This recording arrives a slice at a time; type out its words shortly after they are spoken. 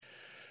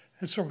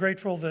And so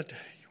grateful that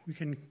we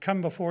can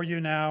come before you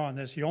now on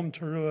this Yom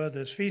Teruah,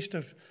 this Feast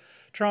of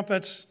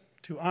Trumpets,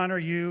 to honor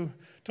you,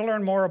 to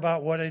learn more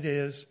about what it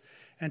is,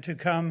 and to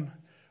come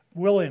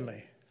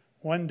willingly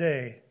one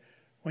day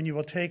when you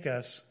will take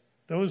us,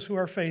 those who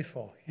are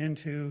faithful,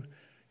 into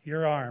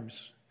your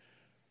arms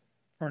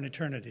for an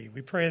eternity.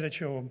 We pray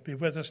that you'll be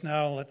with us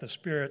now and let the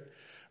Spirit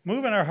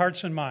move in our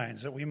hearts and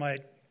minds, that we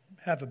might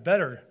have a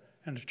better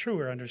and a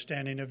truer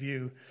understanding of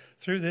you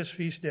through this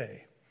feast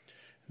day.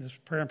 This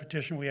prayer and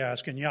petition we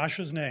ask in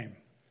Yahshua's name.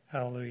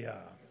 Hallelujah.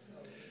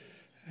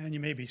 And you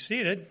may be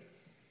seated.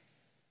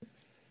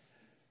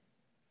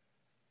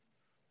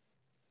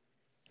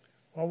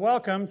 Well,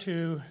 welcome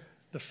to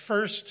the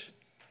first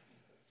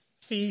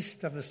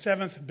feast of the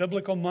 7th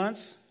biblical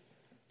month.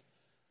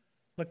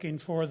 Looking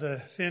for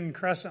the thin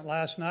crescent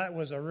last night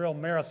was a real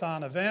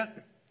marathon event.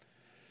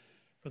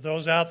 For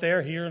those out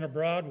there, here and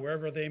abroad,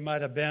 wherever they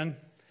might have been,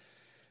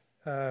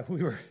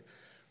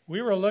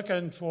 we were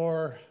looking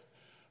for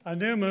a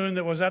new moon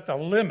that was at the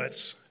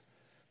limits,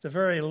 the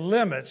very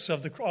limits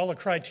of all the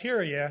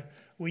criteria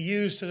we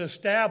use to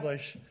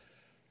establish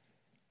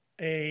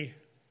a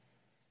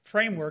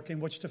framework in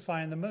which to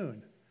find the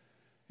moon.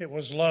 It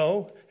was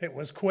low, it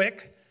was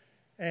quick,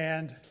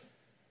 and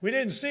we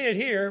didn't see it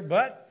here,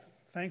 but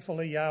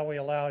thankfully Yahweh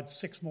allowed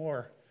 6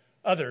 more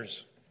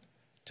others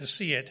to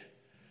see it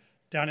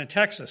down in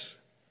Texas.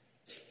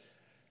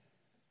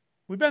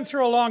 We've been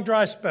through a long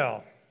dry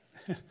spell.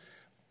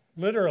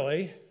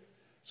 Literally,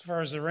 as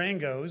far as the rain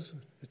goes,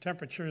 the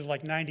temperature is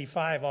like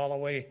 95 all the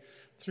way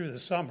through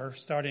the summer,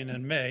 starting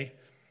in May.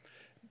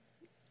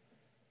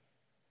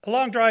 A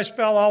long dry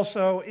spell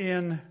also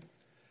in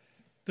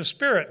the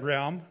spirit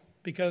realm,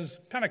 because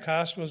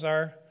Pentecost was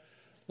our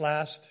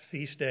last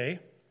feast day.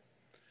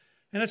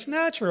 And it's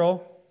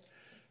natural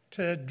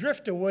to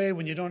drift away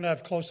when you don't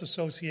have close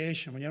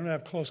association, when you don't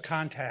have close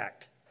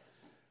contact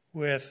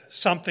with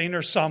something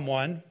or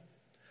someone.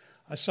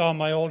 I saw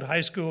my old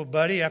high school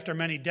buddy after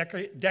many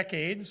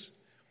decades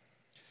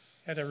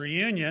at a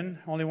reunion,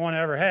 only one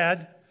I ever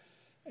had,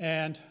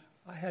 and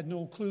I had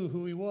no clue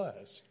who he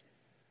was.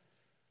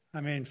 I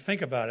mean,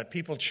 think about it.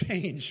 People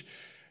change.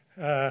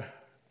 A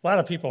lot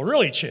of people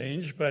really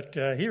change, but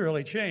he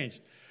really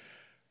changed.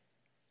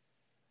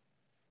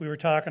 We were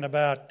talking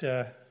about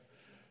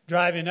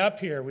driving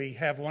up here. We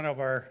have one of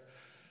our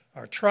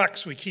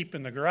trucks we keep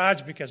in the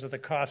garage because of the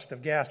cost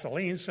of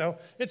gasoline, so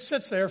it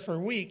sits there for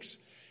weeks.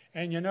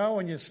 And you know,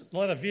 when you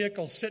let a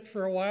vehicle sit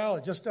for a while,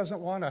 it just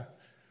doesn't want to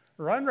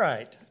run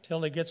right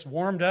till it gets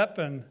warmed up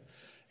and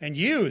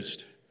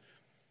used.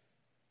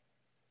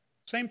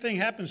 Same thing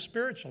happens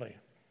spiritually.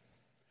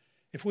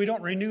 If we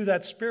don't renew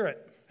that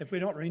spirit, if we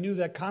don't renew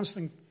that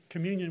constant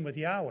communion with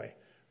Yahweh,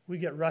 we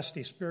get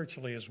rusty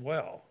spiritually as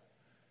well.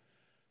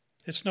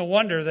 It's no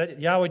wonder that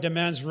Yahweh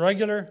demands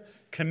regular,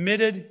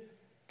 committed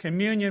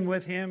communion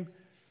with Him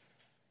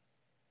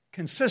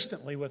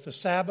consistently with the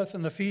Sabbath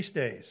and the feast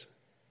days.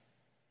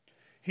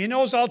 He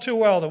knows all too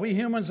well that we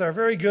humans are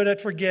very good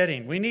at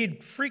forgetting. We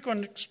need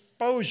frequent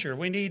exposure.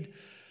 We need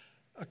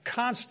a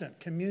constant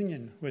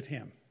communion with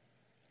Him.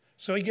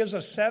 So He gives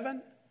us 7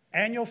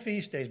 annual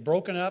feast days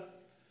broken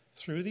up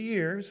through the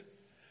years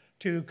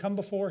to come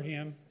before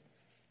Him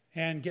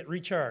and get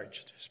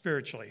recharged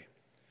spiritually.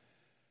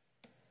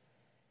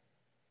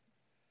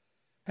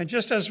 And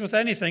just as with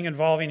anything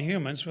involving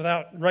humans,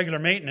 without regular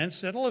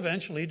maintenance, it'll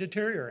eventually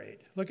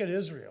deteriorate. Look at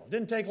Israel. It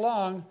didn't take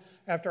long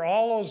after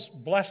all those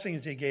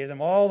blessings He gave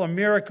them, all the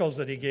miracles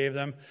that He gave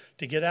them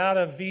to get out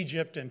of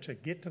Egypt and to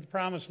get to the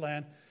Promised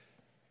Land.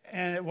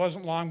 And it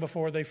wasn't long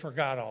before they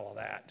forgot all of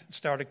that and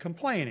started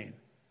complaining.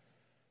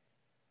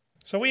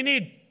 So we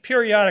need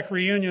periodic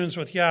reunions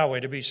with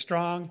Yahweh to be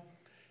strong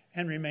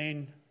and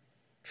remain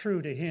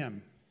true to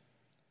Him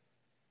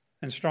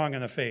and strong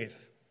in the faith.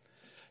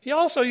 He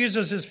also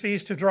uses His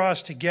feast to draw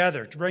us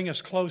together, to bring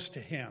us close to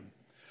Him.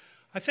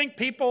 I think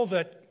people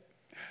that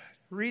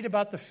read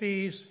about the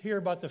feast, hear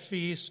about the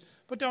feast,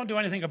 but don't do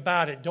anything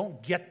about it,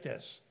 don't get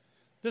this.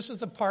 This is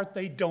the part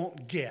they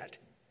don't get.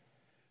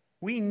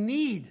 We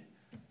need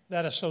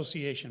that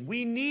association.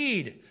 We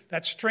need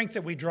that strength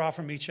that we draw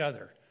from each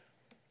other.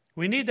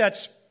 We need that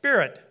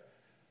spirit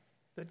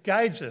that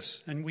guides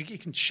us, and we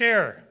can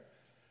share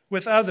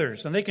with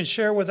others, and they can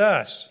share with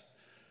us.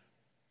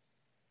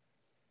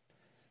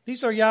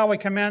 These are Yahweh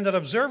commanded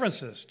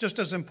observances, just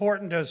as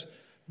important as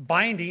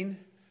binding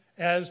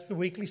as the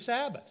weekly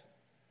Sabbath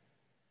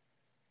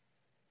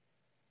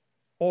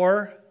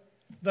or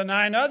the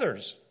 9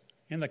 others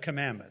in the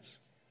commandments.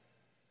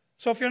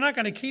 So if you're not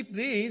going to keep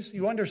these,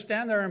 you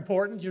understand they're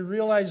important, you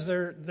realize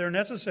they're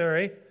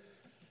necessary,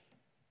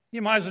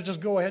 you might as well just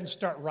go ahead and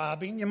start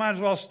robbing. You might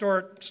as well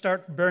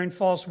start bearing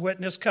false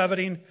witness,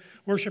 coveting,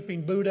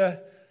 worshiping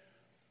Buddha,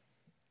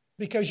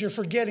 because you're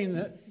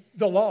forgetting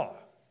the law.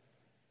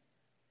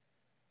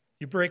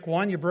 You break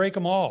one, you break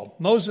them all.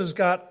 Moses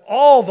got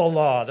all the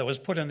law that was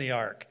put in the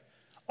ark.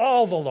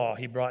 All the law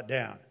he brought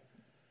down.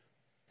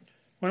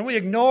 When we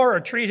ignore or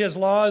treat His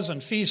laws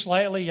and feast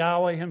lightly,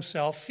 Yahweh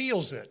Himself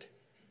feels it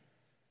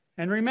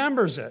and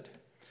remembers it.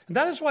 And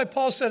that is why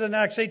Paul said in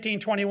Acts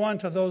 18:21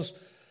 to those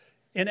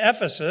in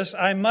Ephesus,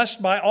 I must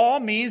by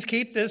all means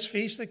keep this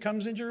feast that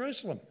comes in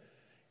Jerusalem.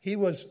 He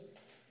was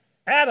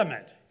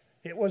adamant.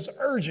 It was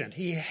urgent.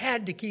 He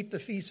had to keep the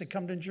feast that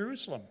comes in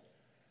Jerusalem.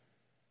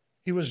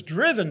 He was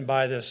driven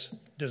by this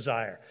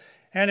desire.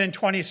 And in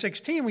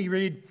 2016, we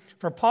read,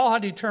 for Paul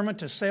had determined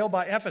to sail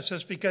by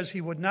Ephesus because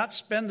he would not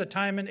spend the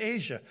time in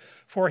Asia,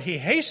 for he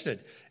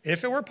hasted,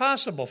 if it were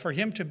possible, for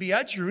him to be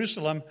at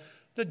Jerusalem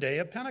the day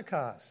of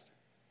Pentecost.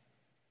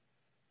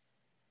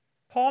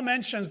 Paul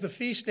mentions the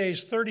feast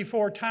days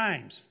 34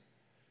 times,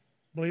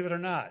 believe it or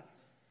not.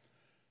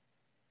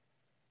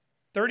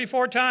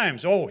 34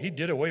 times. Oh, he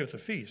did away with the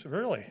feast,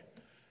 really.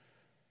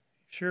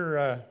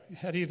 Sure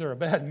had either a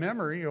bad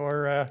memory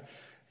or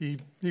he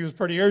was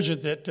pretty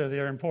urgent that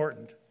they're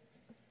important.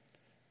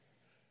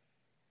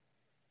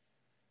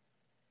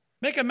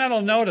 Make a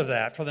mental note of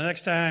that for the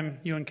next time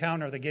you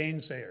encounter the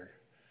gainsayer.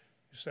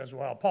 He says,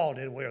 well, Paul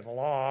did away with the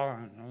law.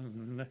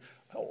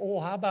 Oh,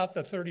 how about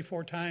the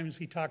 34 times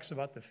he talks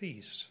about the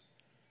feasts?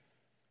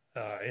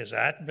 Has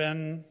that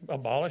been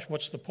abolished?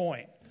 What's the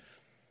point?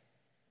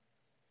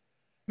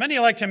 Many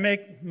like to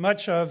make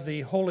much of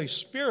the Holy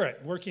Spirit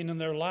working in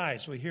their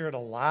lives. We hear it a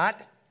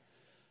lot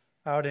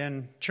out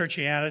in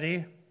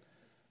churchianity.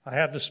 I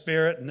have the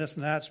Spirit and this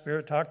and that.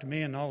 Spirit, talk to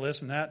me and all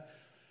this and that.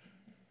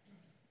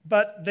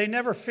 But they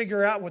never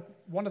figure out what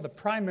one of the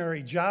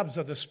primary jobs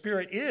of the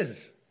Spirit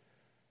is.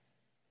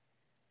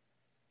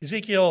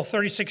 Ezekiel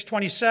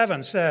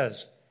 36:27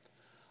 says,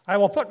 I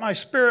will put my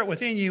Spirit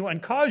within you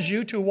and cause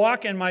you to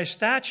walk in my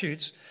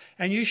statutes,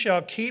 and you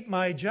shall keep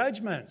my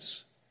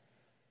judgments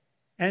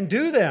and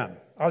do them.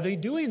 Are they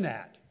doing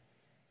that?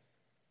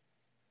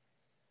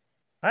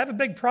 I have a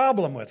big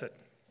problem with it.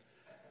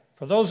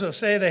 For those that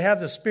say they have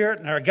the Spirit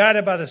and are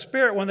guided by the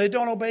Spirit when they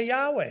don't obey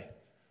Yahweh.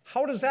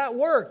 How does that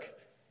work?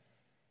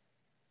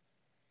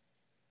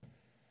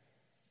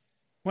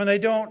 When they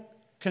don't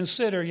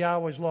consider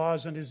Yahweh's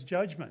laws and his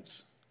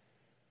judgments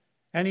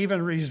and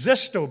even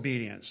resist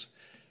obedience.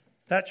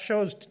 That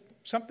shows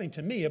something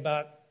to me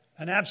about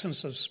an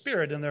absence of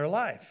Spirit in their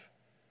life.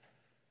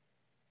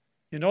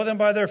 You know them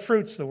by their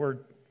fruits, the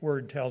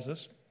word tells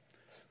us.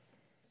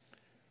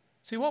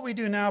 See, what we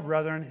do now,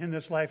 brethren, in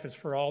this life is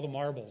for all the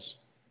marbles.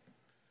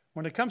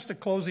 When it comes to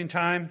closing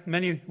time,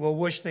 many will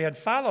wish they had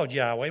followed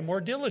Yahweh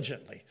more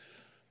diligently.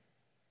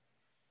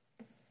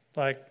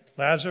 Like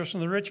Lazarus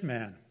and the rich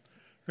man.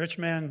 Rich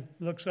man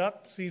looks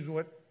up, sees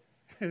what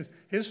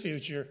his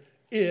future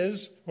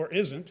is or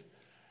isn't,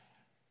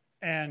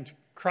 and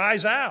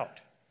cries out.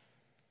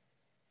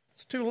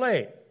 It's too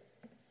late.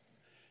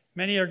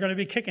 Many are going to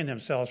be kicking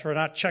themselves for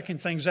not checking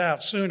things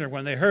out sooner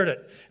when they heard it.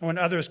 And when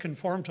others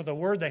conformed to the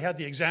word, they had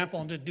the example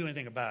and didn't do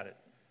anything about it.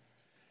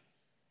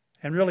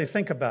 And really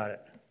think about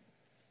it.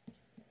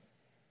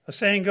 A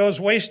saying goes,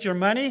 waste your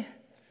money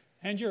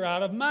and you're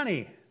out of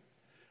money.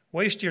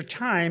 Waste your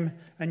time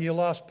and you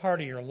lost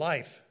part of your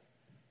life.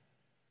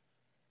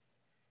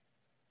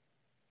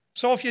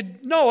 So if you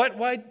know it,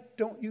 why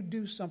don't you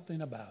do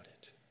something about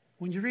it?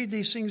 When you read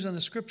these things in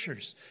the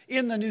Scriptures,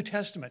 in the New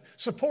Testament,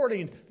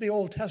 supporting the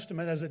Old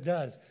Testament as it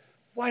does,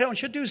 why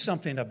don't you do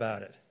something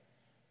about it?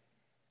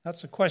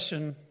 That's a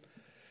question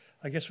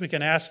I guess we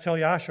can ask till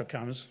Yahshua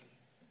comes.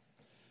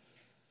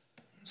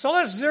 So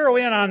let's zero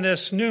in on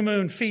this new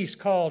moon feast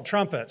called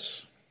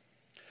Trumpets.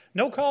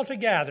 No call to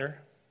gather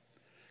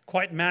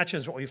quite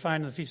matches what we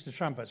find in the Feast of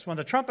Trumpets. When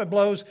the trumpet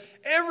blows,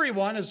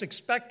 everyone is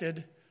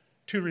expected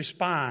to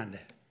respond.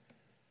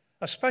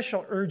 A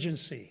special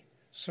urgency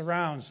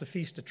surrounds the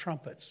Feast of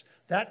Trumpets.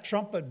 That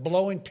trumpet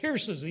blowing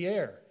pierces the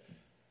air.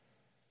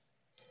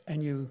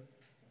 And you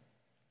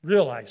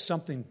realize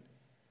something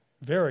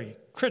very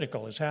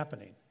critical is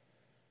happening.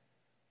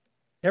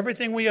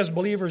 Everything we as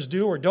believers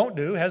do or don't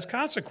do has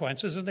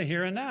consequences in the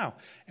here and now.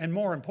 And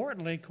more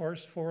importantly, of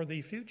course, for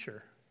the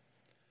future.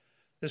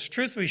 This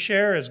truth we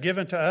share is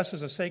given to us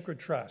as a sacred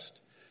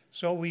trust.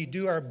 So we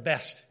do our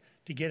best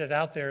to get it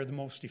out there the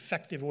most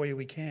effective way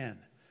we can.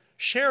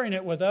 Sharing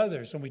it with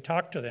others when we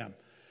talk to them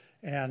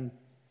and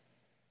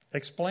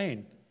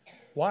explain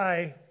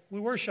why we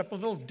worship a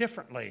little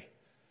differently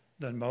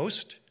than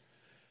most,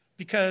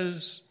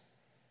 because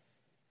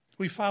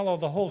we follow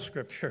the whole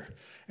Scripture,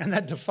 and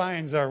that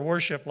defines our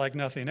worship like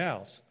nothing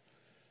else.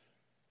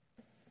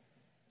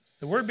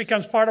 The Word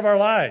becomes part of our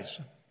lives.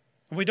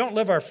 When we don't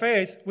live our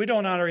faith, we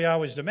don't honor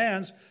Yahweh's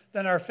demands,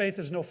 then our faith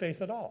is no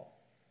faith at all.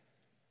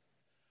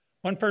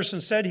 One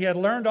person said he had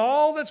learned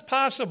all that's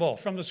possible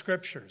from the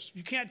Scriptures.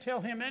 You can't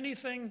tell him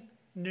anything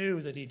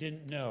new that he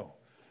didn't know.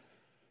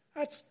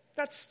 That's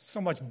so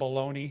much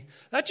baloney.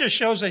 That just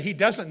shows that he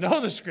doesn't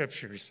know the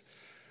Scriptures.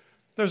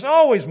 There's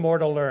always more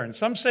to learn.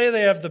 Some say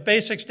they have the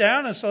basics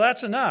down, and so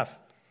that's enough.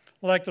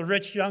 Like the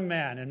rich young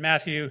man in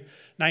Matthew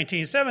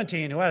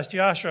 19:17 who asked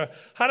Yahshua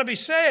how to be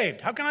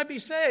saved. How can I be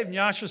saved? And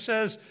Yahshua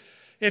says,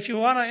 if you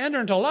want to enter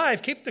into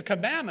life, keep the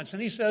commandments.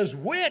 And he says,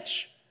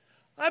 which?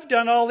 I've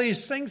done all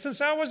these things since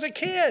I was a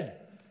kid.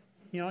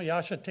 You know,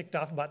 Yahshua ticked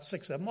off about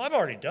 6 of them. Well, I've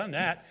already done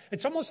that.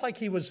 It's almost like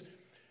he was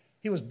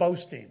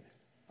boasting.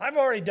 I've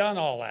already done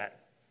all that.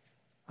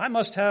 I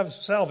must have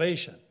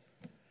salvation.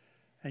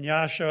 And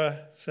Joshua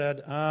said,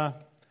 I'm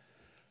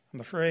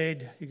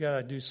afraid you got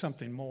to do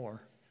something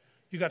more.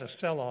 You got to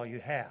sell all you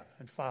have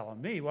and follow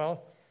me.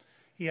 Well,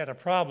 he had a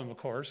problem, of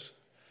course.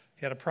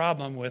 He had a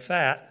problem with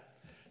that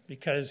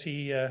because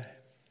he had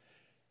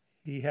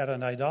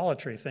an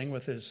idolatry thing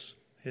with his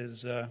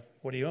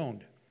what he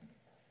owned.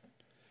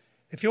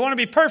 If you want to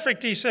be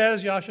perfect, he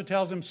says, Joshua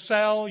tells him,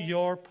 sell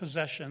your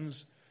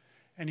possessions.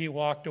 And he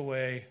walked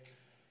away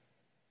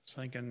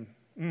thinking,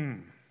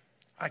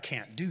 I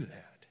can't do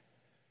that.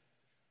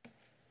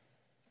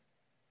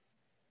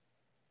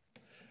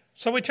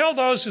 So we tell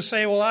those who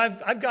say, well,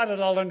 I've got it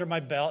all under my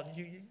belt.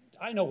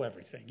 I know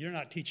everything. You're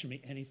not teaching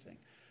me anything.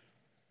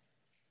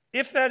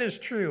 If that is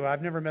true,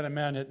 I've never met a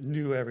man that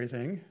knew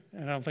everything,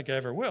 and I don't think I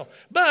ever will.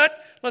 But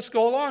let's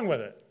go along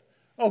with it.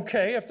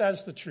 Okay, if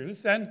that's the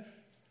truth, then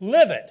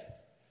live it.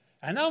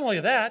 And not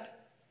only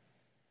that,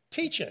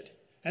 teach it.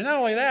 And not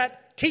only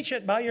that, teach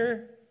it by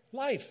your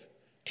life.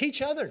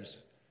 Teach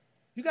others.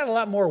 You got a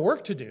lot more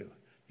work to do.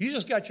 You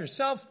just got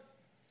yourself,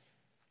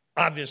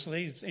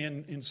 obviously,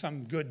 in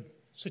some good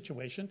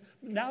situation.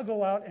 Now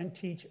go out and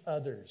teach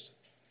others.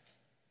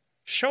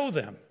 Show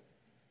them.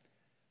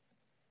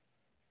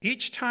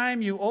 Each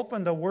time you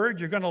open the Word,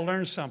 you're going to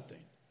learn something.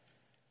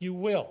 You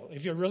will.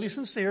 If you're really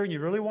sincere and you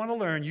really want to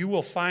learn, you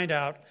will find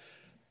out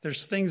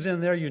there's things in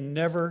there you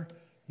never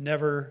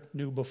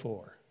knew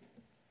before.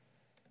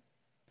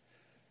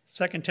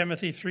 2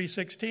 Timothy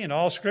 3:16,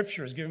 all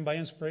Scripture is given by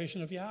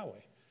inspiration of Yahweh.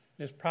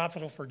 It is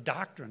profitable for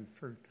doctrine,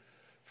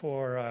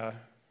 for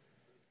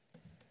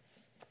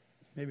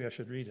maybe I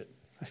should read it.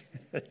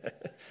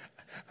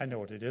 I know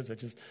what it is.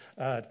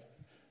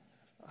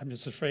 I'm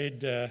just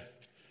afraid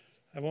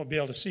I won't be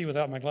able to see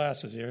without my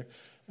glasses here.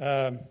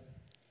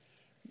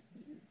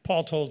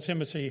 Paul told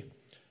Timothy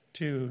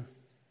to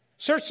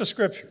search the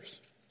Scriptures.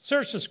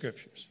 Search the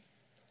Scriptures.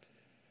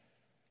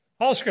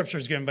 All Scripture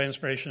is given by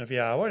inspiration of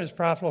Yahweh. It is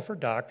profitable for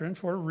doctrine,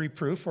 for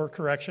reproof, for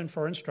correction,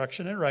 for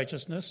instruction in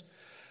righteousness,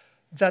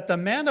 that the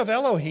man of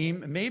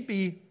Elohim may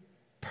be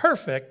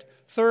perfect,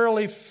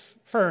 thoroughly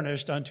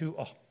furnished unto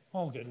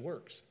all good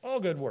works. All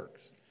good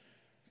works.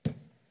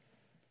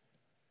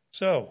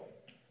 So,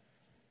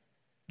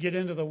 get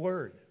into the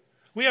Word.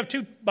 We have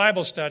 2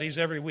 Bible studies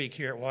every week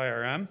here at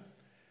YRM.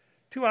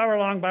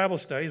 2-hour-long Bible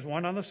studies,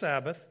 one on the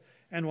Sabbath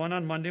and one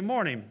on Monday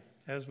morning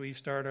as we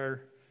start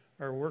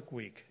our work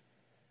week.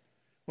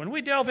 When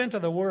we delve into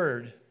the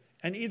Word,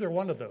 and either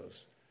one of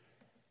those,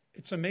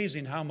 it's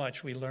amazing how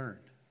much we learn.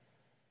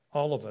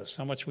 All of us,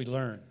 how much we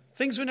learn.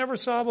 Things we never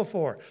saw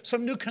before.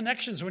 Some new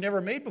connections we never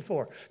made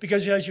before.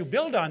 Because as you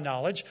build on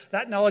knowledge,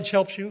 that knowledge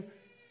helps you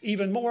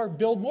even more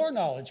build more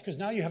knowledge because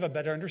now you have a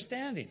better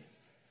understanding.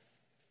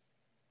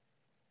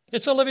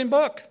 It's a living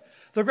book.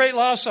 The great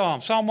law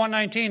psalm, Psalm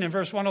 119 and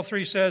verse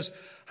 103 says,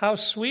 how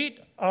sweet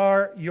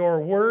are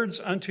your words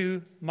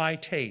unto my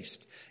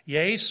taste.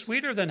 Yea,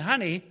 sweeter than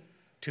honey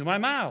to my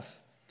mouth.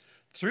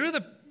 Through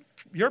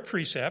your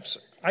precepts,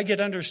 I get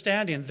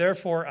understanding.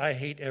 Therefore, I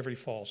hate every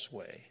false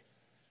way.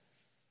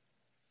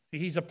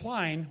 He's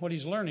applying what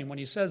he's learning when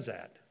he says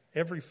that.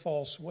 Every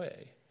false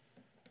way.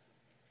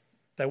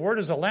 Thy word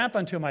is a lamp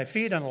unto my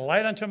feet and a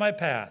light unto my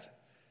path.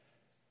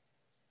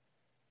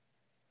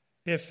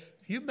 If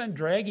you've been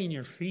dragging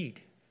your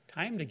feet,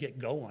 time to get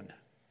going.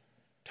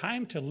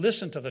 Time to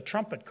listen to the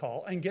trumpet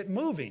call and get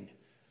moving.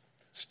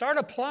 Start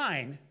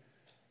applying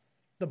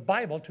the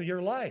Bible to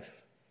your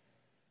life.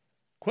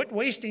 Quit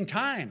wasting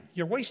time.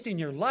 You're wasting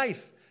your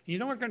life. You're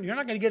not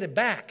going to get it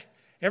back.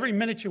 Every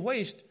minute you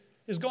waste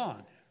is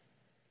gone.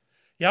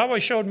 Yahweh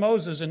showed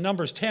Moses in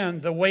Numbers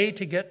 10 the way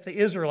to get the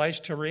Israelites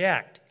to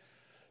react,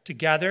 to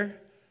gather,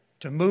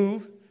 to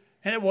move,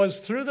 and it was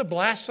through the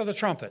blasts of the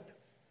trumpet.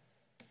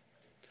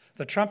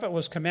 The trumpet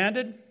was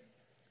commanded.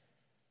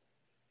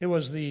 It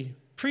was the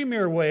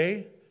premier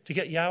way to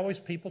get Yahweh's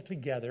people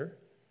together,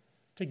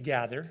 to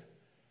gather,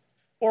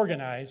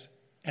 organize,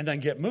 and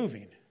then get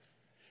moving.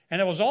 And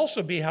it will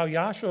also be how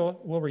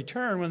Yahshua will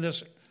return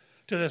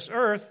to this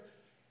earth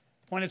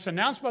when it's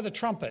announced by the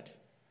trumpet.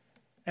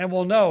 And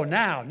we'll know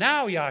now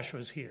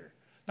Yahshua's here.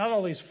 Not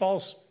all these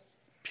false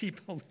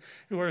people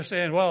who are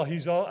saying, well,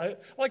 he's all,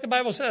 like the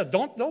Bible says,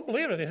 don't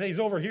believe it. They say he's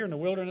over here in the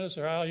wilderness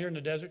or out here in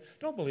the desert.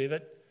 Don't believe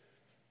it.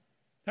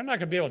 They're not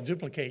going to be able to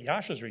duplicate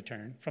Yahshua's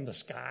return from the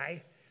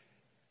sky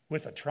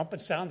with a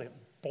trumpet sound that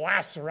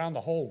blasts around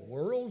the whole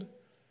world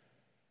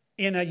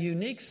in a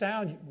unique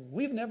sound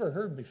we've never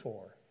heard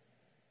before.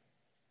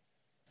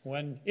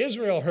 When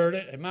Israel heard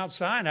it at Mount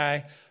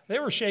Sinai, they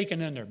were shaking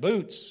in their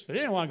boots. They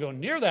didn't want to go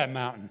near that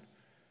mountain.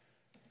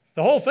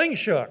 The whole thing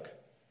shook.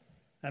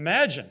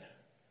 Imagine.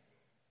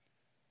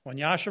 When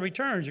Yahshua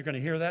returns, you're going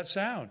to hear that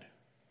sound.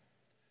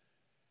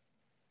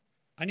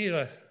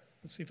 Let's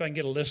see if I can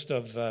get a list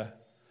of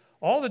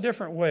all the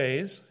different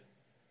ways.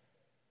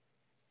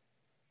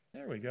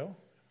 There we go.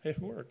 It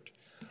worked.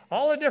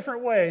 All the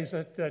different ways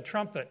that the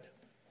trumpet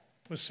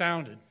was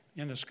sounded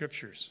in the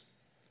Scriptures.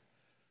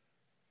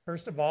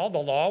 First of all, the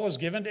law was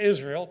given to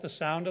Israel at the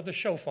sound of the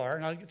shofar.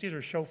 Now, it's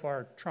either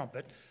shofar or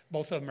trumpet.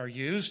 Both of them are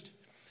used.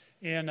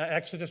 in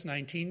Exodus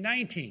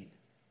 19:19.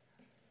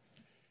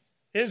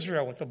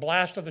 Israel, with the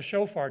blast of the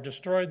shofar,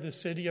 destroyed the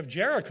city of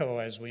Jericho,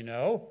 as we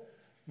know,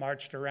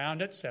 marched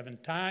around it 7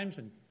 times,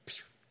 and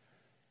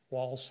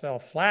walls fell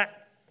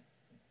flat.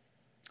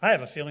 I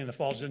have a feeling the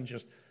falls didn't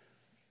just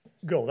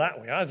go that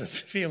way. I have a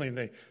feeling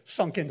they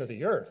sunk into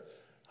the earth.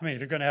 I mean,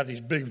 if you're going to have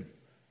these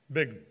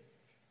big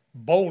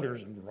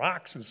boulders and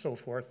rocks and so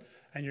forth,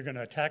 and you're going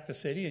to attack the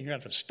city, and you're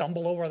going to have to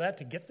stumble over that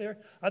to get there,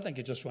 I think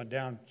it just went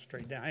down,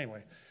 straight down.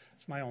 Anyway,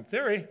 it's my own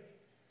theory.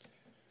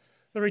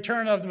 The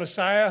return of the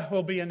Messiah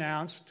will be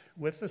announced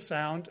with the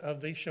sound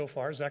of the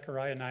shofar,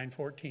 Zechariah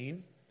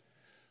 9:14.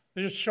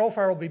 The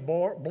shofar will be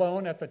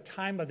blown at the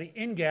time of the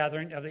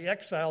ingathering of the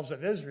exiles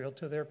of Israel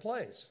to their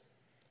place.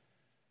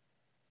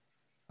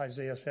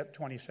 Isaiah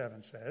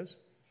 27 says,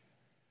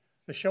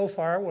 the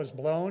shofar was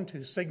blown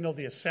to signal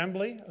the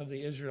assembly of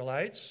the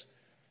Israelites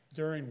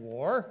during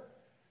war.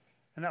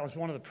 And that was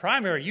one of the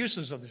primary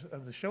uses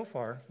of the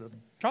shofar, the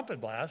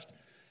trumpet blast,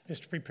 is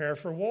to prepare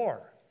for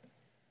war.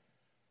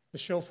 The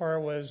shofar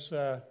was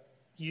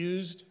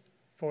used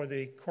for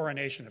the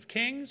coronation of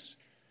kings.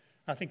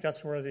 I think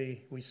that's where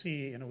we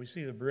see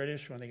the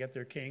British when they get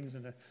their kings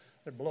and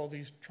they blow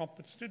these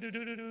trumpets,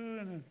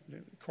 and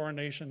the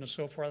coronation and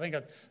so forth. I think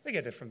they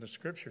get it from the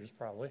scriptures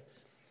probably.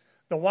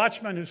 The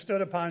watchman who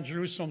stood upon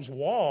Jerusalem's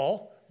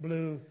wall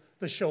blew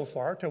the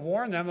shofar to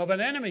warn them of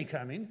an enemy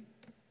coming.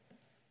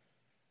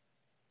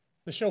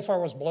 The shofar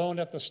was blown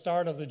at the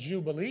start of the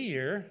Jubilee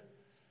year,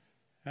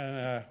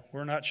 and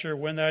we're not sure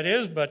when that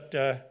is, but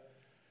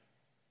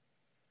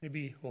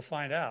maybe we'll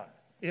find out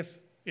if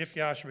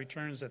Yahshua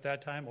returns at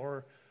that time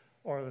or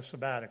the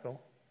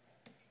sabbatical.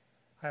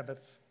 I have a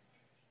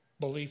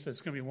belief that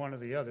it's going to be one or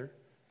the other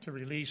to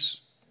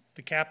release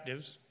the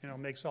captives.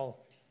 Makes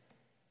all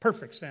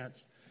perfect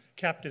sense.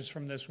 Captives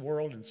from this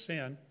world and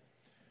sin.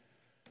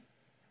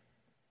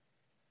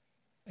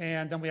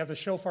 And then we have the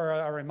shofar,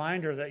 a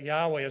reminder that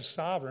Yahweh is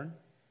sovereign.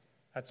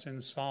 That's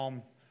in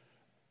Psalm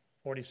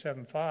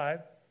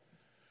 47:5.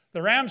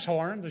 The ram's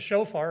horn, the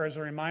shofar, is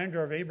a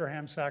reminder of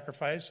Abraham's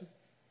sacrifice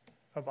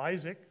of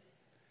Isaac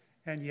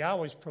and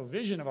Yahweh's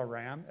provision of a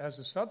ram as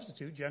a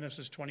substitute,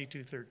 Genesis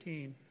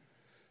 22:13.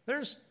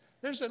 There's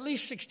at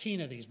least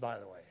 16 of these, by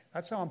the way.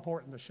 That's how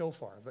important the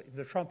shofar,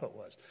 the trumpet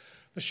was.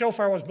 The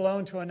shofar was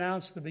blown to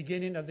announce the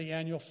beginning of the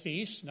annual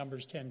feast,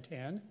 Numbers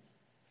 10:10.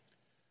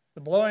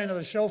 The blowing of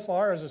the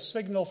shofar is a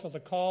signal for the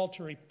call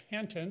to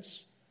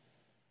repentance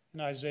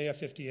in Isaiah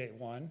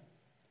 58:1.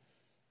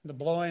 The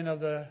blowing of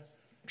the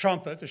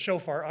trumpet, the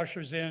shofar,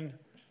 ushers in,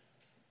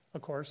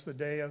 of course, the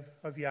day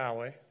of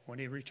Yahweh when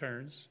he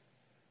returns,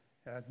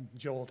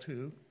 Joel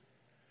 2.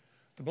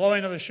 The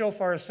blowing of the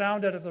shofar is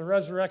sounded at the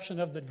resurrection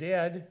of the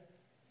dead,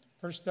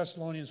 1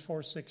 Thessalonians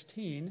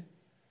 4:16.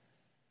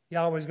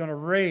 Yahweh is going to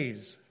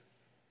raise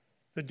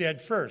the dead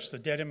first, the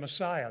dead in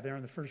Messiah. They're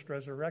in the first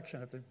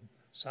resurrection at the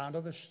sound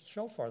of the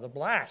shofar, the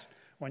blast,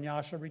 when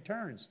Yahshua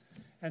returns.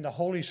 And the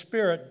Holy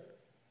Spirit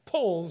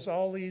pulls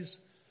all these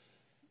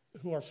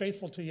who are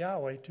faithful to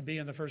Yahweh to be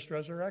in the first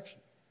resurrection.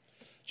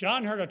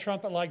 John heard a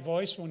trumpet-like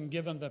voice when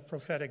given the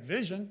prophetic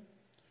vision,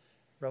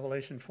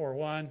 Revelation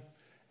 4:1,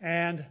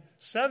 and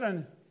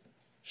 7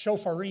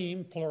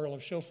 shofarim, plural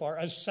of shofar,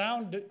 are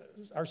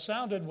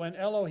sounded when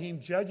Elohim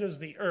judges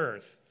the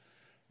earth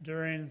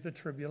during the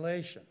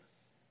tribulation.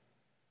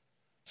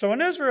 So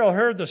when Israel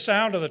heard the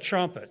sound of the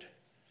trumpet,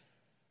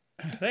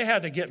 they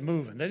had to get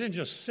moving. They didn't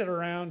just sit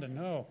around and,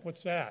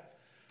 what's that?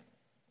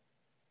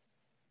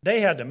 They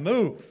had to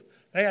move.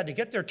 They had to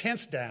get their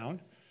tents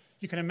down.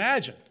 You can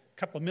imagine, a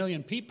couple of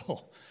million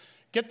people.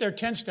 Get their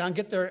tents down,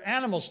 get their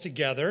animals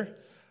together,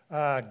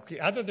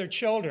 gather their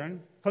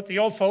children, put the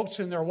old folks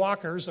in their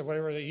walkers or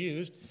whatever they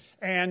used,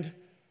 and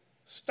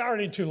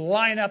started to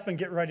line up and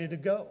get ready to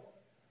go.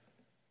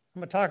 I'm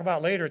going to talk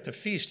about later at the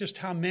feast just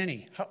how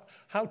many,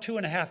 how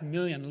 2.5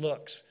 million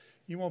looks.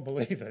 You won't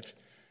believe it.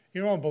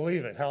 You won't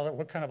believe it,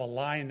 what kind of a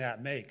line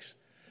that makes.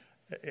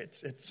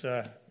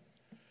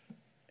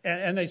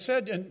 And they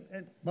said,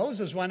 and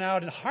Moses went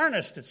out and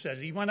harnessed, it says.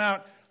 He went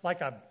out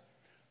like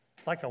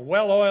a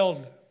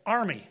well-oiled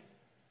army.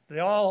 They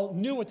all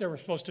knew what they were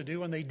supposed to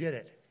do, and they did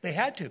it. They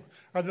had to,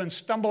 or they'd been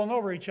stumbling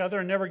over each other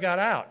and never got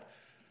out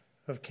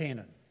of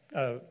Canaan.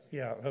 Of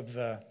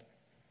the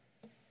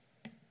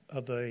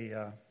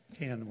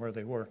Canaan where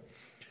they were.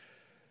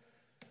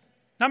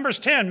 Numbers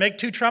 10, make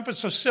 2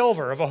 trumpets of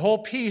silver. Of a whole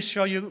piece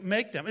shall you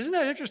make them. Isn't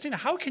that interesting?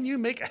 How can you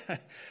make...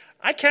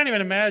 I can't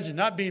even imagine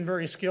not being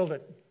very skilled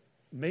at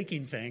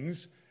making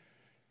things.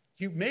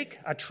 You make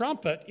a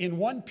trumpet in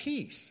one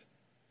piece.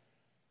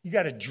 You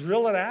got to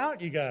drill it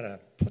out. You got to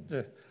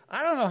put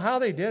I don't know how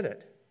they did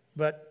it,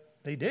 but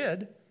they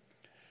did.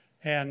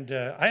 And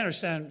I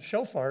understand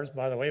shofars,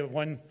 by the way.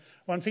 One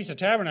Feast of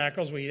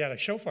Tabernacles, we had a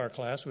shofar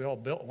class. We all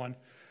built one.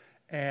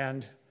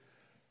 And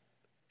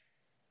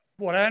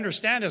what I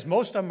understand is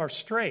most of them are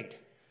straight.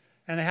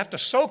 And they have to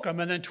soak them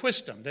and then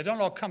twist them. They don't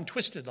all come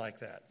twisted like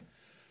that.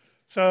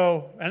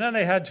 So, and then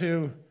they had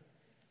to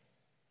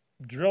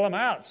drill them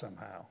out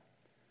somehow.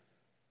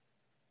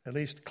 At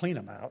least clean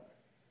them out.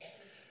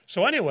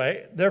 So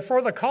anyway,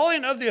 therefore the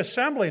calling of the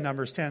assembly,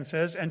 Numbers 10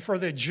 says, and for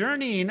the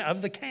journeying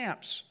of the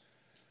camps.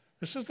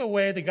 This is the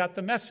way they got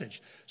the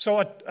message. So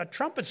a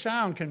trumpet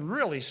sound can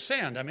really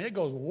send. I mean, it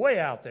goes way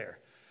out there.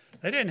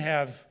 They didn't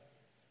have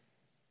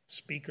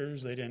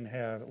speakers. They didn't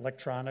have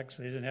electronics.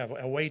 They didn't have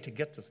a way to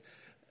get the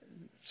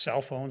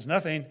cell phones,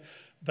 nothing.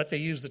 But they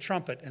used the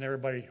trumpet, and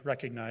everybody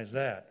recognized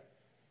that.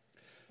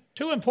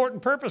 Two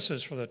important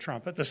purposes for the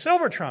trumpet. The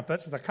silver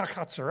trumpets, the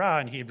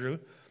kakatsara in Hebrew,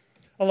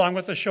 along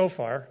with the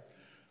shofar,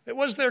 it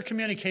was their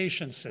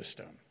communication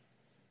system.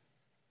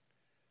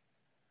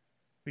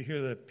 We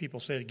hear the people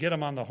say, get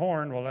them on the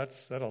horn. Well,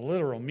 that's a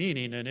literal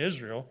meaning in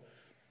Israel.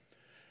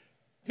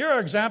 Here are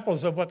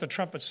examples of what the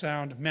trumpet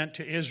sound meant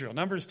to Israel.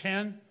 Numbers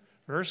 10,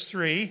 verse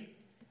 3.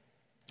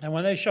 And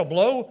when they shall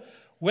blow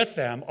with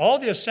them, all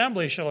the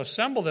assembly shall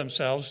assemble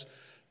themselves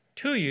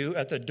to you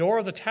at the door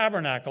of the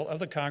tabernacle of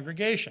the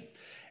congregation.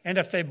 And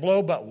if they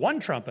blow but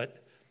one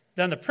trumpet,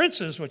 then the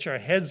princes, which are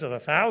heads of the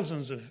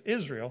thousands of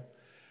Israel,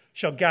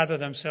 shall gather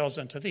themselves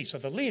unto thee. So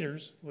the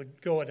leaders would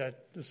go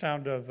at the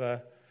sound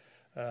of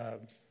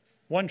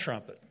one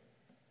trumpet.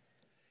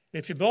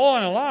 If you blow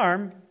an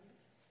alarm,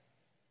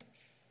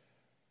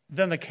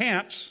 then the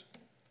camps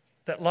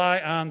that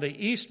lie on the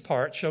east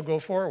part shall go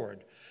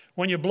forward.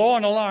 When you blow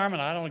an alarm,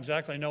 and I don't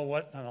exactly know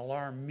what an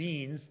alarm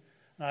means,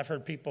 and I've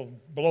heard people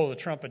blow the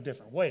trumpet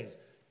different ways.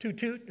 Toot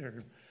toot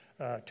or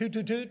toot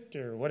toot toot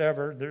or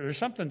whatever. There's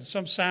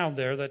some sound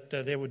there that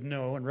they would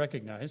know and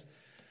recognize.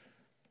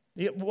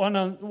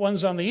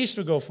 Ones on the east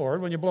will go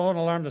forward. When you blow an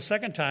alarm the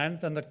second time,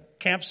 then the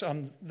camps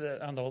on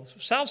the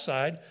south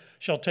side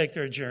shall take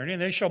their journey,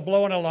 and they shall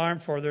blow an alarm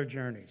for their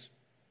journeys.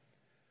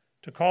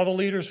 To call the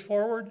leaders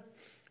forward,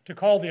 to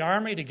call the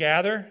army to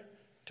gather,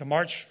 to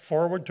march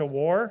forward to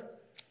war,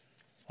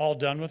 all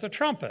done with a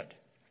trumpet.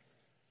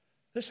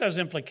 This has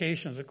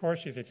implications, of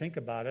course, if you think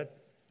about it,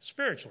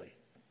 spiritually,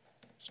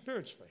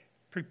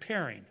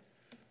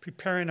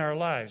 preparing our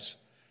lives,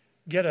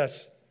 get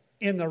us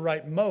in the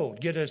right mode,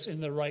 get us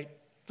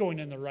going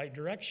in the right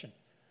direction.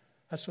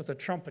 That's what the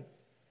trumpet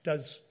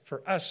does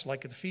for us,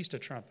 like at the Feast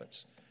of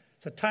Trumpets.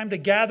 It's a time to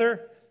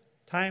gather,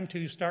 time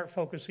to start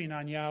focusing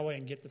on Yahweh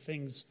and get the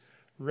things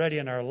ready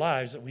in our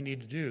lives that we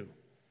need to do.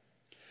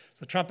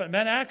 So the trumpet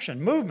meant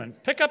action,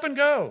 movement, pick up and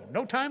go.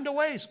 No time to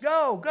waste.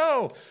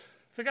 Go.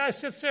 If the guy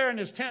sits there in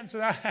his tent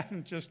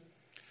and says,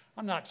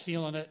 I'm not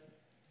feeling it,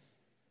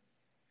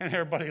 and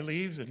everybody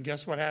leaves, and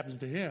guess what happens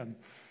to him?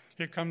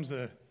 Here comes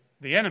the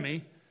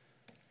enemy.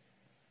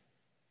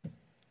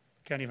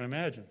 Can't even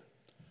imagine.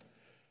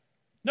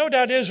 No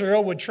doubt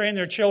Israel would train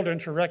their children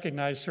to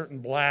recognize certain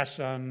blasts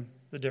on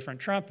the different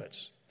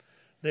trumpets.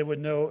 They would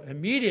know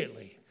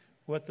immediately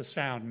what the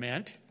sound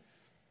meant.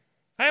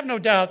 I have no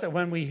doubt that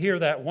when we hear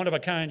that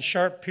one-of-a-kind,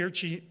 sharp,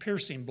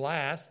 piercing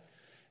blast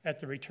at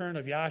the return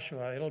of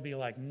Yahshua, it'll be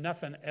like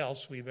nothing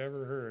else we've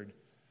ever heard.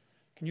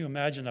 Can you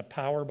imagine the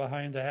power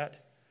behind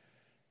that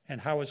and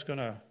how it's going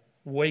to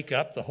wake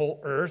up the whole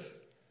earth?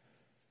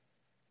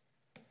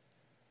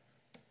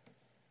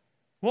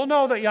 We'll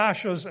know that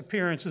Yahshua's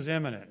appearance is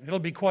imminent. It'll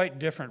be quite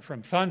different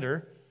from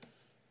thunder.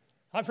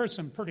 I've heard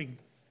some pretty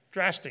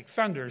drastic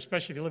thunder,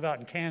 especially if you live out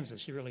in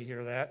Kansas. You really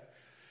hear that.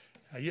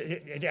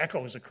 It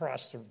echoes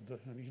across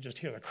you just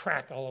hear the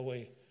crack all the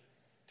way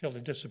till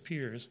it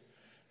disappears.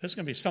 This is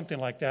going to be something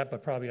like that,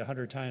 but probably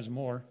 100 times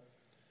more.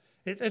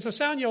 It's a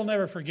sound you'll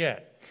never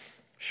forget.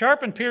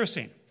 Sharp and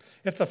piercing.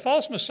 If the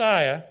false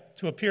Messiah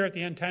to appear at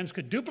the end times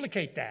could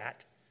duplicate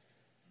that,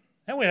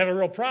 then we have a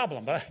real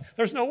problem. But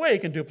there's no way he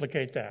can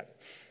duplicate that.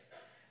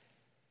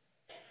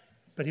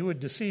 But he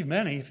would deceive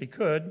many if he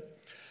could.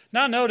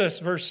 Now notice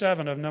verse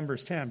 7 of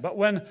Numbers 10. But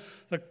when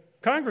the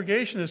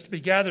congregation is to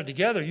be gathered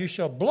together, you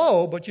shall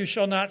blow, but you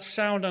shall not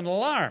sound an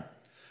alarm.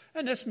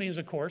 And this means,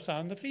 of course,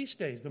 on the feast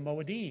days, the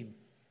Moedim,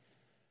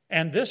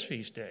 and this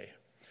feast day.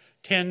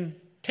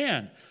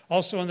 10:10.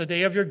 Also on the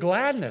day of your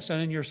gladness,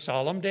 and in your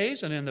solemn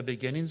days, and in the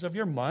beginnings of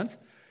your month,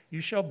 you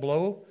shall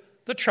blow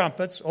the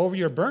trumpets over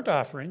your burnt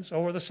offerings,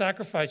 over the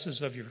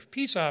sacrifices of your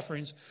peace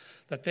offerings,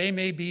 that they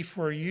may be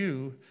for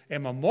you a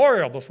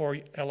memorial before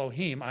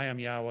Elohim. I am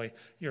Yahweh,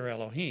 your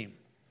Elohim.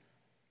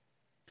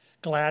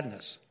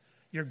 Gladness.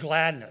 Your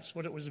gladness.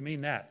 What does it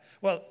mean that?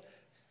 Well,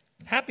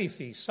 happy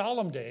feast,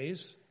 solemn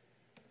days,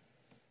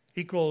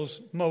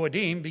 equals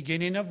Moedim,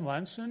 beginning of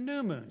months and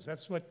new moons.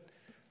 That's what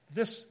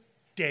this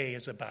day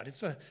is about.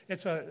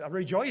 It's a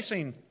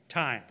rejoicing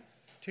time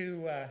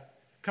to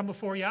come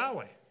before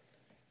Yahweh.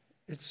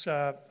 It's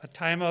a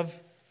time of,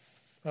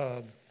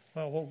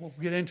 we'll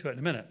get into it in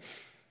a minute.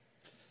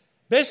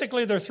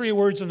 Basically, there are three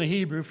words in the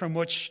Hebrew from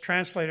which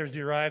translators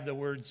derive the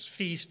words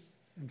feast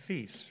and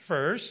feast.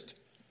 First,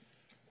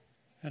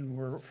 and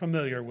we're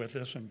familiar with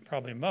this one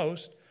probably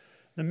most,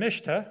 the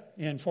Mishtah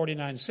in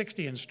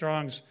 4960 in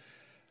Strong's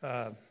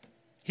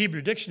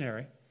Hebrew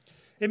dictionary.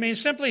 It means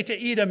simply to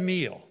eat a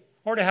meal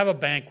or to have a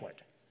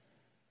banquet.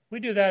 We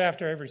do that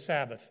after every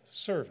Sabbath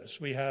service.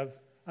 We have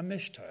a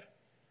Mishtah,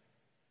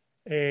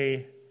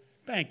 a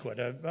banquet,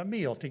 a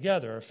meal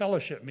together, a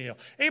fellowship meal.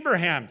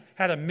 Abraham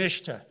had a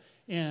Mishtah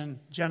in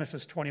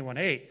Genesis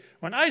 21:8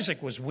 when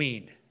Isaac was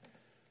weaned.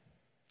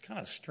 Kind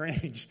of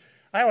strange.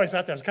 I always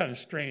thought that was kind of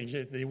strange.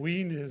 They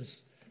weaned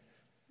his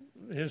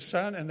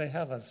son and they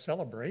have a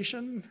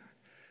celebration?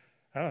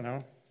 I don't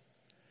know.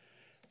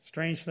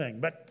 Strange thing.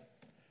 But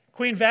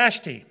Queen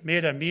Vashti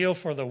made a meal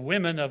for the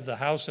women of the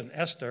house in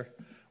Esther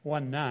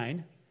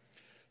 1:9.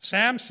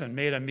 Samson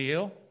made a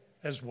meal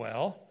as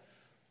well.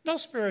 No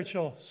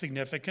spiritual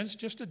significance,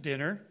 just a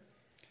dinner.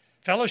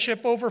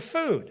 Fellowship over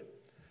food.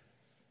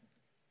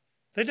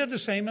 They did the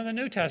same in the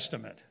New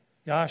Testament.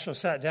 Yahshua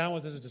sat down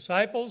with his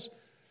disciples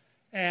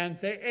and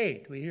they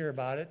ate. We hear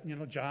about it.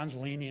 John's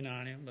leaning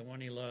on him, the one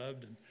he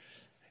loved.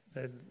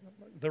 And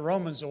the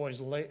Romans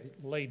always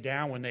laid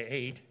down when they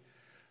ate.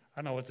 I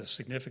don't know what the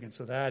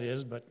significance of that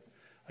is, but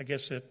I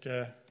guess it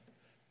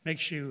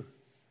makes you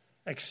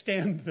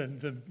extend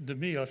the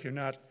meal if you're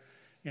not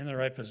in the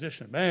right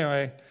position. But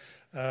anyway,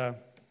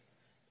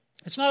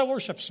 it's not a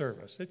worship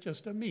service. It's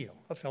just a meal,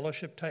 a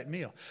fellowship-type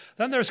meal.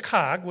 Then there's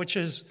Chag, which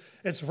is,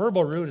 its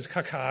verbal root is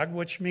kakag,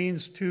 which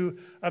means to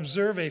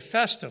observe a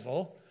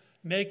festival,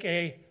 make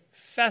a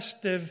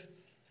festive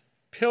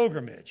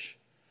pilgrimage.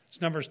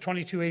 It's Numbers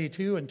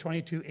 22:82 and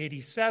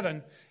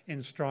 22:87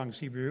 in Strong's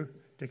Hebrew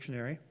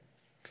Dictionary.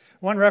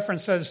 One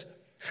reference says,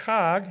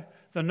 Chag,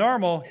 the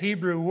normal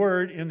Hebrew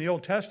word in the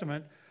Old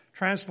Testament,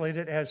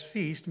 translated as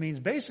feast, means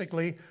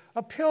basically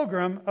a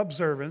pilgrim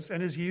observance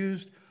and is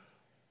used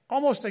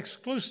almost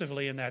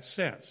exclusively in that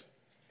sense.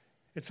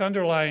 Its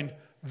underlying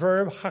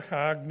verb,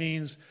 chachag,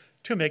 means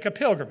to make a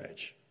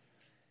pilgrimage.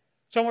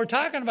 So when we're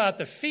talking about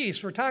the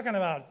feast, we're talking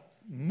about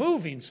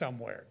moving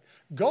somewhere,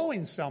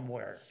 going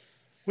somewhere.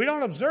 We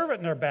don't observe it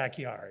in our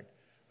backyard.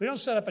 We don't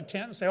set up a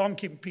tent and say, I'm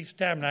keeping Feast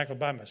Tabernacle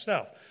by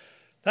myself.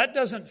 That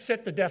doesn't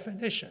fit the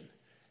definition,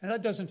 and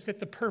that doesn't fit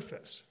the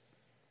purpose.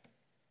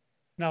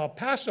 Now,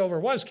 Passover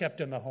was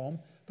kept in the home,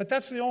 but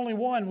that's the only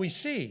one we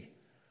see.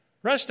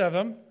 Rest of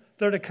them,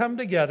 they're to come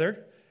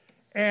together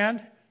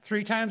and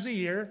 3 times a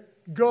year,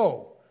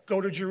 go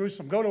to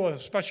Jerusalem, go to a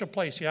special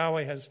place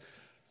Yahweh has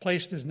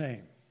placed his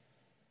name.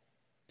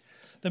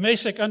 The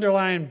basic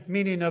underlying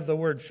meaning of the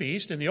word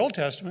feast in the Old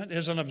Testament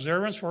is an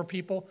observance where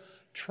people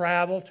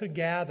travel to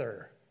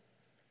gather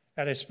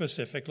at a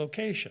specific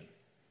location.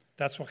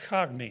 That's what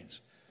Chag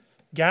means.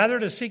 Gather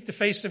to seek the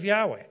face of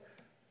Yahweh.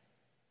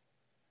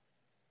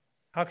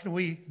 How can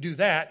we do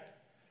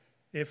that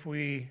if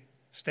we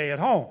stay at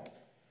home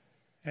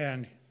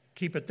and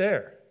keep it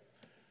there?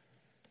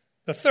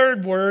 The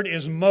third word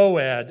is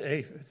moed,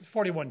 a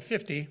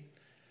 4150,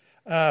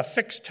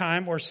 fixed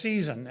time or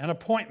season, an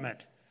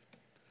appointment,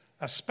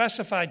 a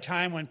specified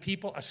time when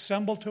people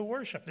assemble to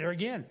worship. There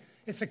again,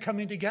 it's a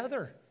coming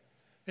together.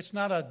 It's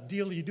not a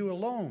deal you do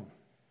alone.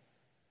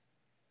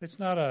 It's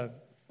not a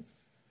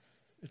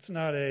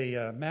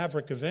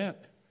maverick event.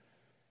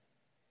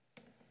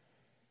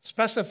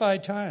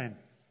 Specified time.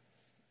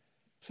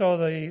 So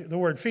the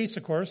word feast,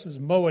 of course, is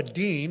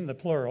moedim, the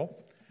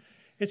plural.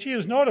 It's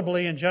used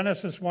notably in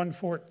Genesis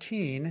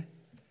 1:14.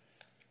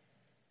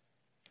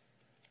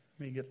 Let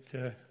me get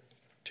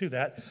to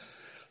that.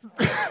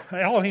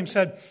 Elohim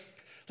said,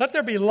 "Let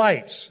there be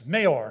lights,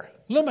 meor,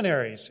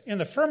 luminaries, in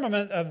the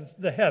firmament of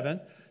the heaven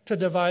to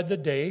divide the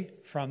day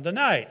from the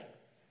night."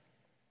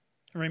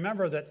 And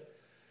remember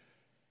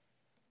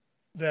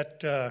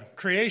that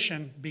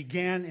creation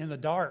began in the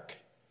dark,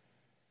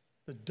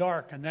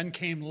 and then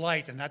came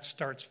light, and that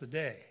starts the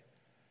day.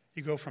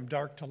 You go from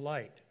dark to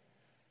light.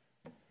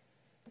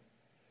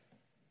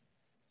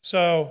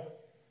 So,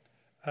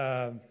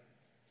 and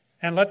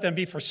let them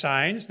be for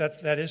signs,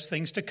 that is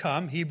things to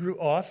come, Hebrew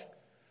oth.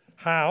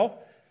 How?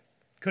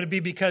 Could it be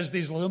because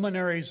these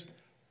luminaries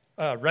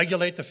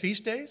regulate the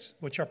feast days,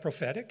 which are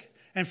prophetic,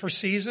 and for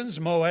seasons,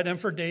 moed, and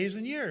for days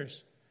and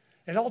years?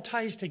 It all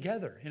ties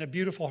together in a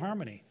beautiful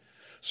harmony.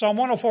 Psalm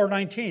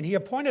 104:19, he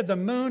appointed the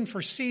moon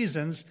for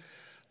seasons,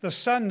 the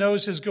sun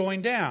knows his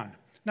going down.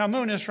 Now,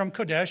 moon is from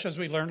Kodesh, as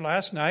we learned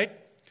last night,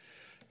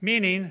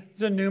 meaning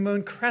the new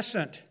moon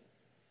crescent.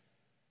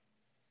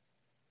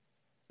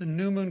 The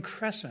new moon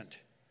crescent.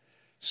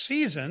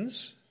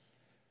 Seasons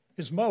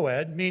is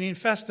moed, meaning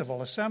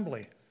festival,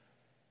 assembly.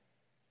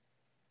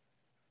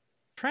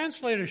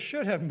 Translators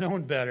should have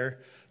known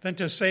better than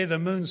to say the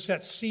moon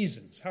sets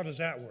seasons. How does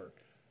that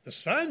work? The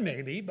sun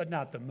maybe, but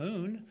not the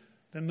moon.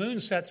 The moon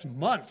sets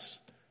months,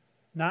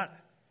 not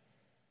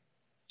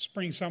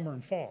spring, summer,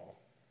 and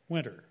fall,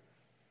 winter.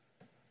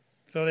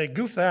 So they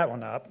goofed that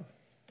one up.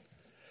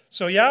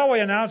 So Yahweh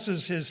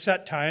announces his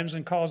set times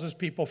and calls his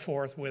people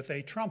forth with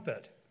a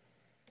trumpet.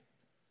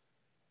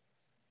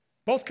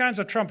 Both kinds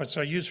of trumpets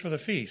are used for the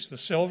feast, the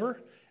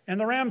silver and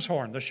the ram's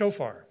horn, the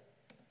shofar.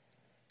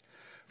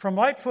 From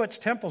Lightfoot's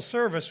temple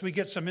service, we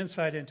get some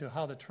insight into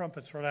how the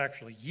trumpets were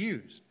actually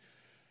used,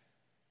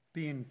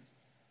 being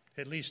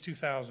at least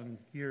 2,000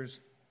 years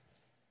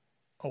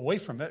away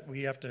from it.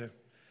 We have to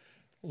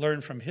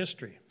learn from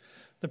history.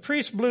 The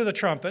priests blew the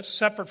trumpets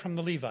separate from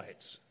the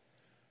Levites.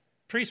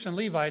 Priests and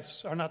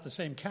Levites are not the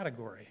same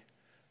category.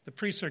 The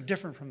priests are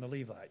different from the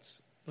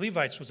Levites. The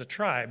Levites was a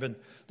tribe, and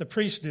the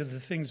priests did the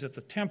things at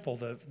the temple,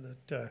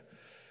 the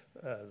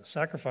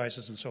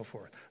sacrifices and so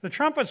forth. The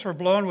trumpets were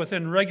blown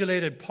within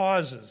regulated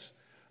pauses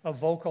of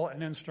vocal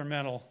and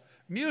instrumental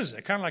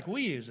music, kind of like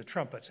we use the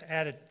trumpets,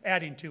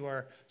 adding to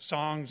our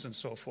songs and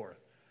so forth.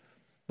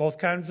 Both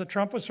kinds of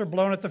trumpets were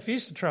blown at the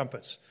Feast of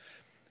Trumpets.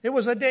 It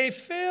was a day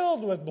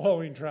filled with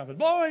blowing trumpets.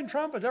 Blowing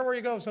trumpets. Everywhere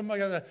you go, somebody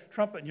got a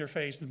trumpet in your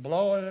face and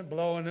blowing it,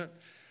 blowing it.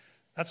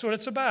 That's what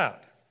it's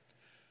about.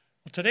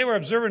 Well, today we're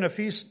observing a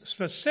feast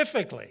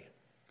specifically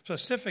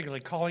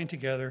called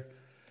together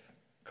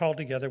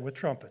with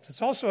trumpets.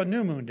 It's also a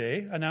new moon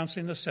day,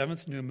 announcing the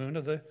 7th new moon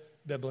of the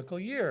biblical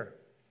year.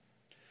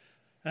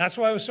 And that's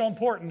why it was so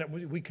important that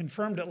we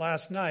confirmed it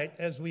last night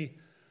as we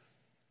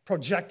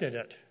projected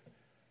it.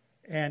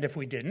 And if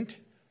we didn't,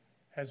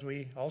 as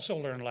we also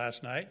learned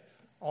last night,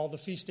 all the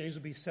feast days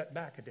would be set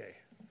back a day.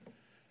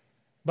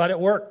 But it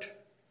worked.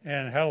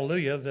 And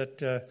hallelujah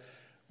that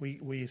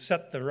we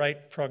set the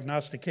right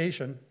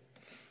prognostication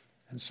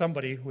and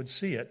somebody would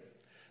see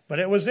it. But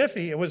it was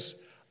iffy.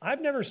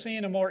 I've never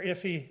seen a more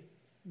iffy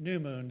new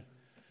moon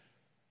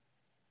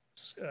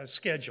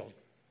scheduled,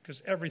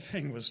 because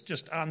everything was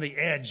just on the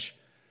edge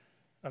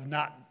of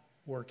not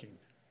working.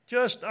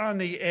 Just on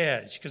the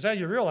edge. Because then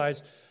you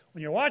realize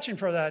when you're watching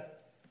for that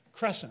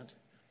crescent,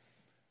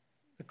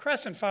 the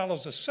crescent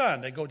follows the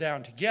sun. They go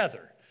down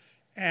together.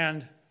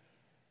 And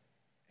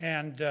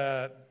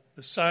the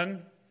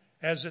sun,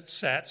 as it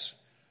sets,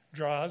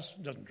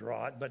 doesn't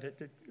draw it, but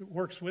it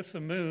works with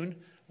the moon,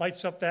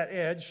 lights up that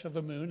edge of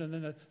the moon, and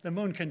then the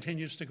moon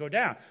continues to go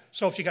down.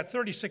 So if you got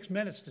 36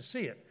 minutes to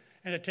see it,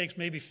 and it takes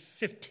maybe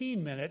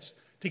 15 minutes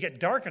to get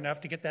dark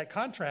enough to get that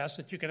contrast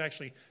that you can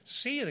actually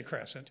see the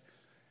crescent,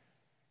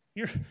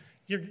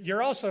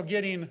 you're also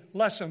getting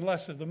less and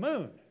less of the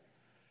moon.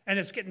 And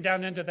it's getting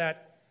down into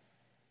that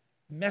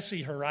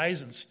messy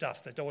horizon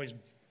stuff that always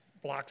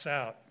blocks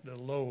out the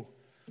low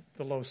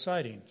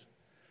sightings.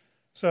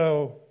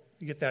 So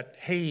you get that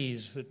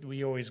haze that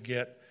we always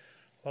get.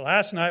 Well,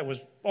 last night was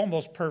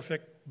almost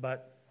perfect,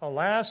 but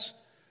alas,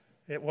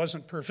 it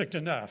wasn't perfect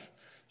enough.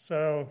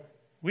 So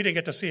we didn't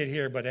get to see it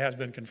here, but it has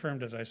been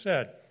confirmed, as I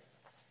said.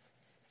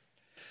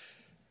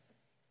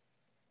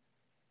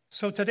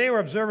 So today we're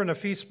observing a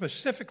feast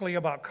specifically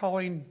about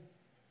calling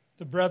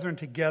the brethren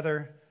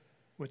together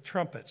with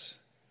trumpets.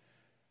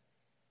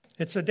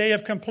 It's a day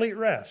of complete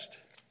rest,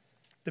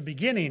 the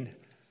beginning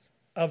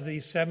of the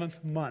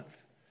 7th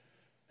month.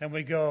 Then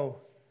we go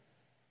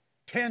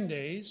 10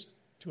 days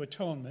to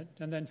atonement,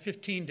 and then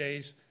 15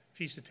 days,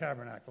 Feast of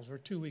Tabernacles. We're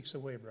 2 weeks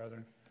away,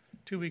 brethren.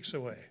 2 weeks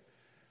away.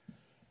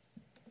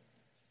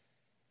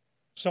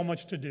 So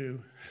much to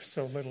do,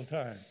 so little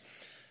time.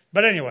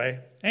 But anyway,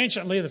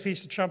 anciently, the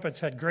Feast of Trumpets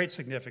had great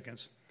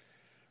significance,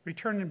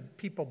 returning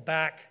people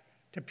back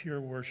to pure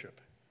worship.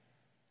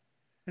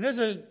 And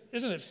isn't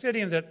it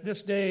fitting that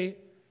this day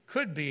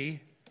could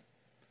be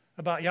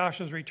about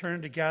Yahshua's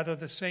return to gather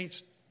the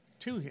saints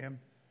to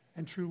him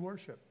in true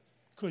worship?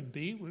 Could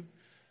be.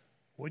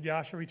 Would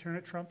Yahshua return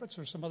at trumpets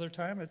or some other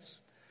time?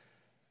 It's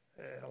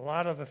a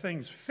lot of the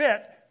things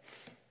fit,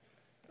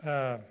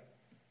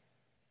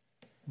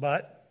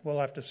 but we'll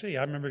have to see.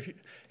 I remember,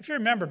 if you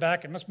remember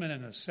back, it must have been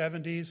in the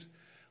 70s,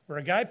 where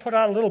a guy put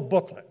out a little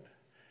booklet,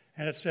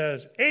 and it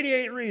says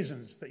 88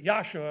 reasons that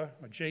Yahshua,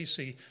 or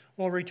JC,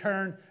 will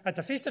return at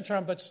the Feast of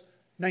Trumpets,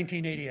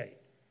 1988.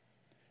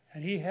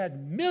 And he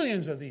had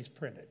millions of these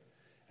printed.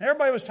 And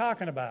everybody was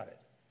talking about it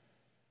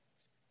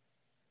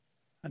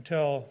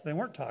until they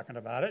weren't talking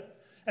about it.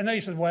 And then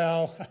he said,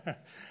 well,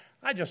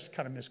 I just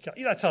kind of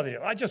miscalculated. That's how they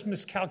do. I just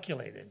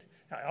miscalculated.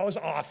 I was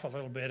off a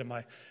little bit. And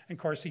of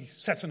course, he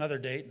sets another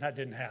date, and that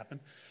didn't happen.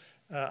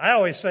 I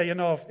always say,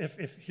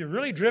 if you're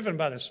really driven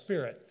by the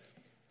Spirit,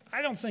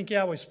 I don't think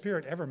Yahweh's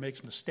Spirit ever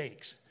makes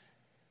mistakes.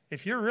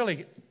 If you're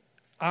really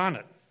on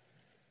it,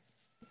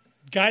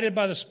 guided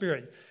by the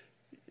Spirit,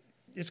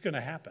 it's going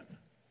to happen.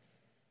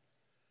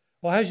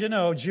 Well, as you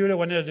know, Judah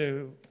went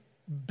into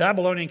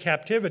Babylonian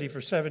captivity for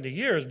 70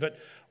 years, but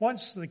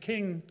once the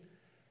king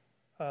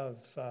of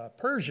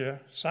Persia,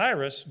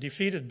 Cyrus,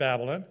 defeated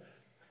Babylon,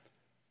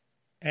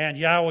 and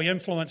Yahweh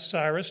influenced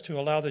Cyrus to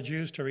allow the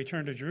Jews to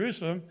return to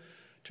Jerusalem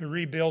to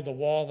rebuild the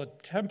wall of the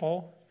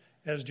temple,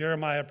 as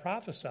Jeremiah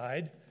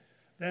prophesied,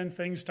 then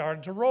things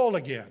started to roll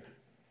again.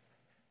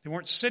 They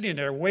weren't sitting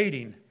there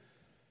waiting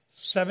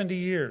 70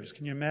 years.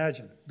 Can you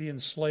imagine being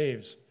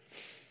slaves?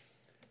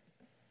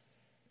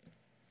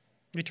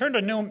 We turn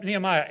to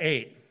Nehemiah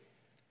 8.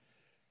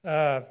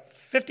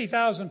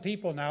 50,000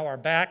 people now are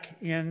back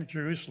in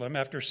Jerusalem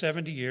after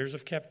 70 years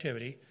of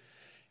captivity.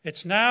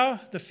 It's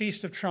now the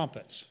Feast of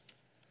Trumpets.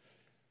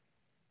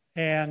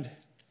 And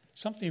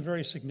something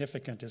very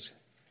significant is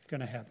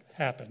going to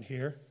happen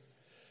here.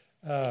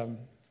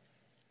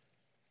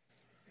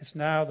 It's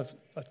now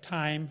a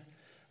time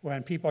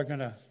when people are going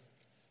to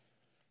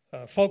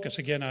focus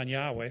again on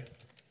Yahweh.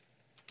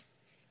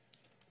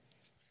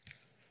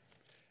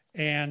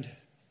 And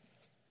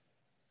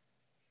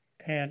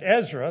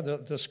Ezra,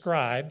 the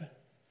scribe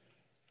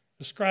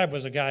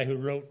was a guy who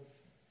wrote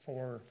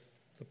for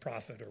the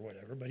prophet or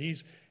whatever, but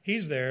he's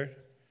there.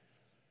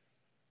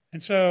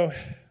 And so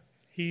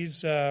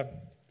they're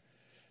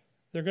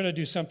going to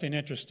do something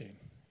interesting.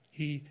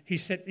 He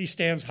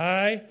stands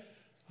high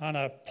on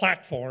a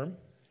platform.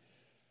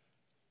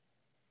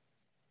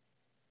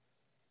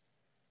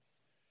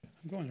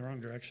 I'm going the wrong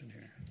direction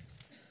here.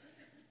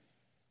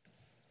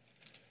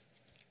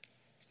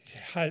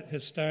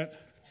 His stunt.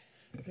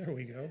 There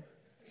we go.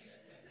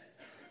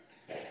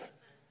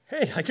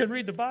 Hey, I can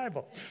read the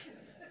Bible.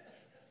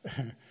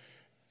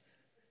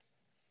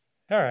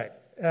 All right.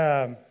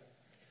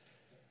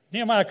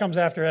 Nehemiah comes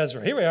after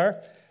Ezra. Here we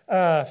are.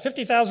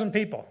 50,000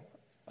 people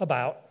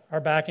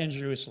are back in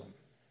Jerusalem.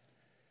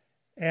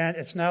 And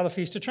it's now the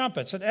Feast of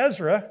Trumpets. And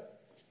Ezra,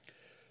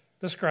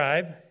 the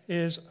scribe,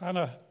 is on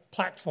a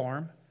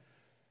platform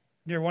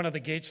near one of the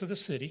gates of the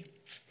city.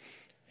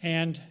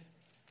 And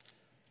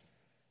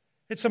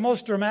it's the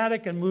most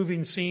dramatic and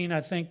moving scene,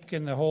 I think,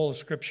 in the whole of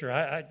Scripture.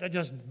 I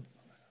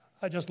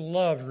just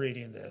love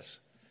reading this.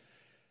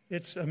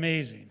 It's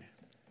amazing.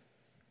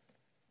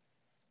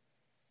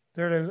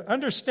 They're to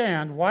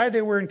understand why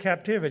they were in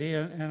captivity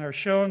and are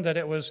shown that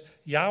it was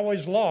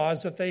Yahweh's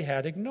laws that they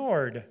had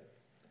ignored.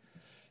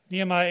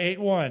 Nehemiah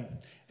 8:1.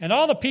 And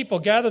all the people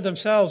gathered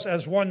themselves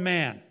as one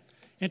man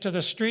into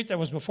the street that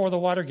was before the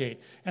water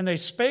gate. And they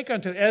spake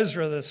unto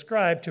Ezra the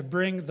scribe to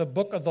bring the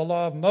book of the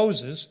law of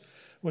Moses,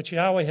 which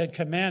Yahweh had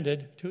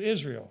commanded to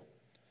Israel.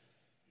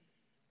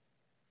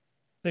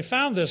 They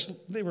found this,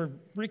 they were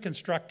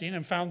reconstructing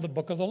and found the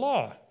book of the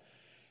law.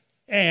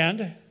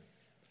 And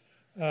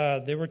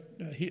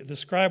the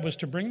scribe was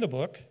to bring the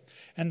book,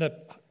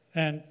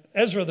 and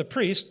Ezra the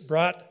priest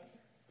brought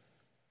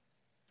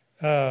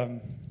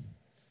the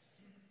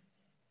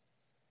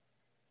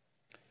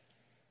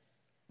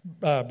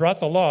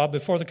law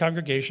before the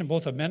congregation,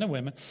 both of men and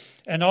women,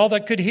 and all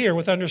that could hear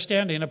with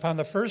understanding upon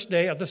the first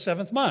day of the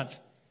 7th month.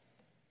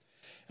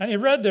 And he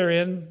read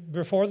therein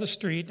before the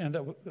street, and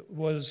that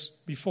was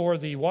before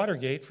the water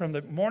gate, from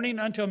the morning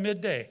until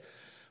midday,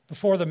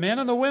 before the men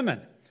and the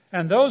women,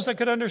 and those that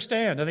could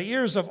understand. And the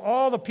ears of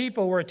all the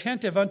people were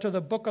attentive unto the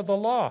book of the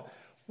law.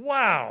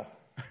 Wow!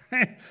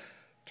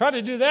 Try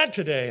to do that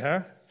today,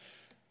 huh?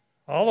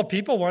 All the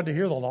people wanted to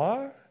hear the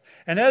law?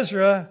 And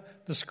Ezra,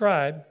 the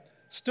scribe,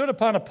 stood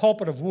upon a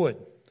pulpit of wood,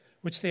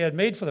 which they had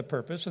made for the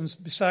purpose, and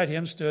beside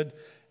him stood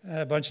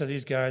a bunch of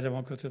these guys. I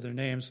won't go through their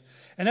names.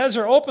 And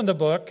Ezra opened the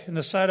book in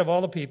the sight of all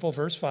the people,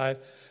 verse 5,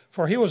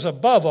 for he was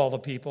above all the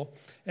people.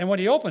 And when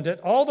he opened it,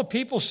 all the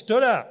people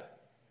stood up.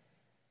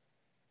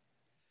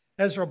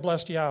 Ezra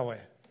blessed Yahweh,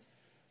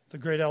 the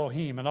great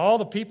Elohim. And all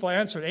the people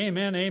answered,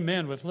 Amen,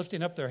 Amen, with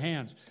lifting up their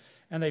hands.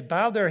 And they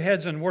bowed their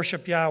heads and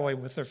worshiped Yahweh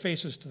with their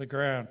faces to the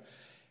ground.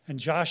 And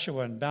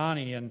Joshua and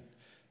Bani and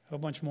a whole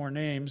bunch more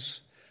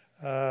names,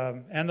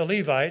 and the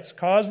Levites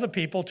caused the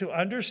people to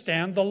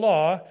understand the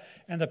law,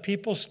 and the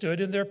people stood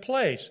in their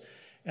place.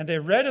 And they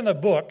read in the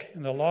book,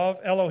 in the law of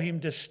Elohim,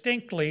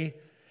 distinctly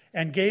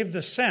and gave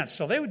the sense.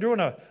 So they were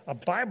doing a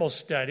Bible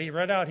study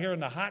right out here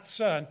in the hot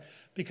sun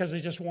because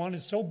they just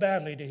wanted so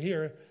badly to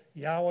hear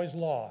Yahweh's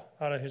law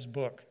out of his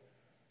book.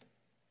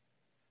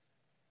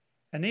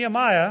 And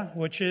Nehemiah,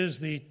 which is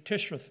the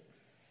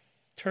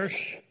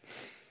Tishratha,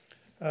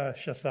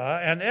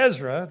 and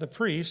Ezra, the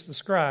priest, the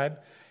scribe,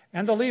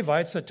 and the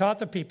Levites that taught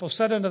the people,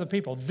 said unto the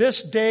people,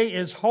 This day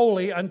is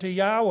holy unto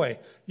Yahweh,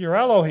 your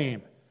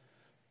Elohim.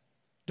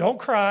 Don't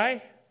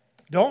cry,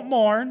 don't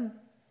mourn.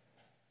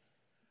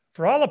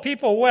 For all the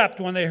people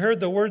wept when they heard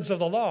the words of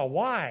the law.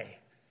 Why?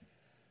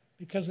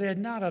 Because they had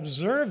not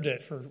observed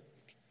it for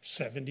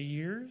 70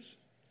 years.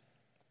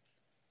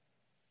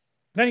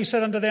 Then he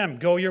said unto them,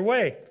 Go your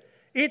way,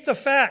 eat the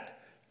fat,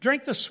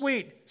 drink the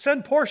sweet,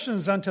 send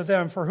portions unto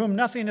them for whom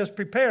nothing is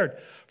prepared.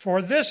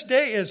 For this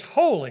day is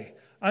holy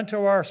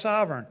unto our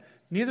sovereign.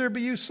 Neither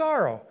be you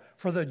sorrow,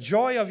 for the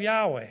joy of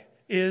Yahweh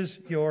is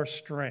your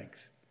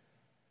strength.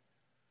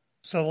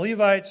 So the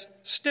Levites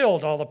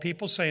stilled all the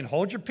people, saying,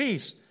 Hold your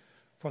peace,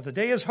 for the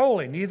day is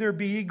holy, neither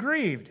be ye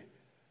grieved.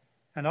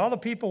 And all the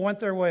people went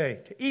their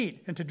way, to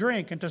eat and to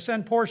drink and to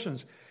send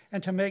portions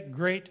and to make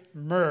great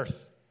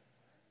mirth.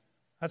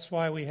 That's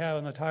why we have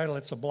in the title,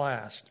 It's a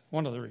Blast,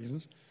 one of the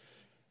reasons.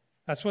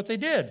 That's what they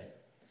did,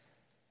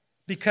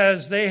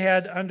 because they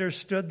had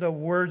understood the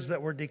words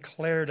that were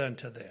declared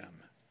unto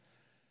them.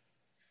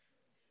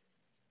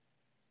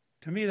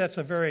 To me, that's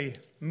a very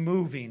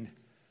moving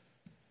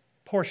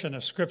portion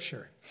of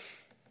Scripture.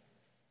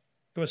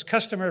 It was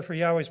customary for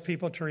Yahweh's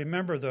people to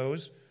remember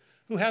those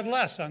who had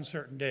less on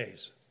certain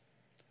days,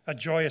 a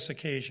joyous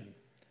occasion.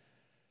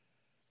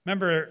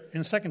 Remember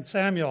in 2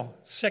 Samuel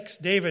 6,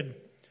 David,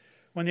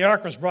 when the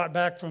ark was brought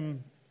back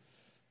from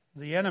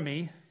the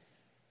enemy,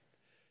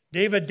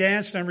 David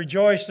danced and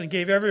rejoiced and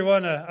gave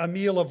everyone a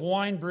meal of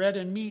wine, bread,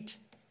 and meat.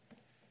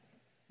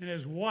 And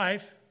his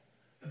wife,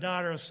 the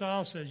daughter of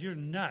Saul, says, You're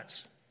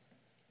nuts.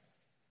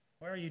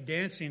 Why are you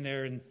dancing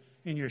there in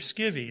your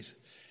skivvies?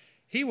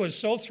 He was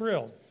so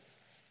thrilled.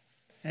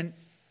 And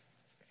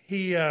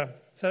he said,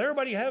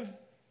 Everybody have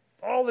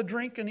all the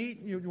drink and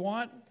eat you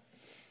want?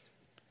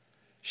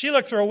 She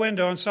looked through a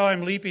window and saw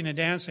him leaping and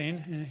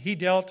dancing. And he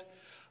dealt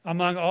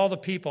among all the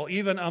people,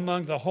 even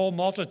among the whole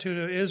multitude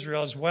of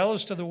Israel, as well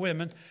as to the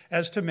women,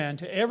 as to men,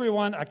 to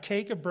everyone a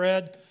cake of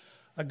bread,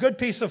 a good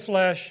piece of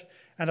flesh,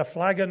 and a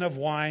flagon of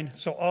wine.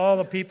 So all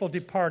the people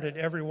departed,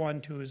 every one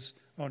to his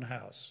own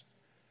house.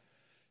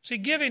 See,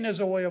 giving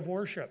is a way of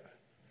worship.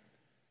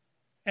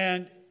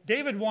 And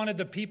David wanted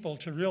the people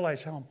to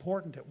realize how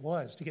important it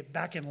was to get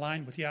back in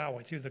line with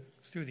Yahweh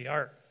through the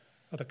ark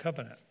of the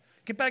covenant.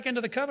 Get back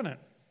into the covenant.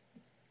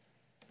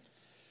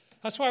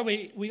 That's why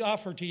we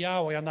offer to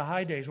Yahweh on the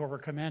high days where we're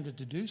commanded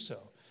to do so.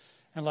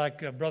 And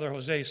like Brother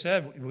Jose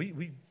said,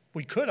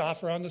 we could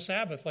offer on the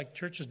Sabbath like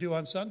churches do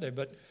on Sunday,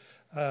 but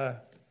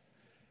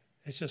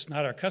it's just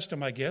not our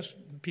custom, I guess.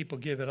 People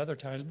give at other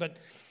times.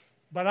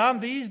 But on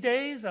these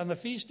days, on the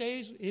feast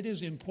days, it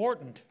is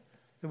important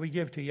that we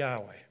give to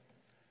Yahweh.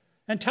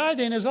 And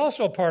tithing is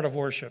also a part of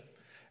worship,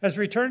 as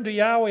return to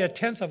Yahweh a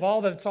tenth of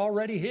all that's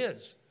already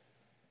his.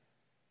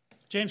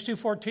 James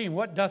 2:14,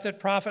 what doth it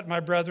profit,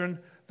 my brethren,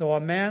 though a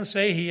man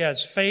say he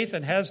has faith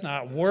and has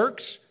not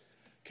works?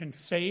 Can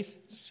faith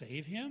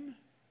save him?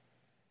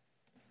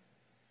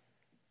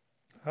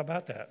 How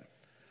about that?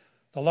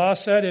 The law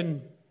said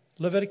in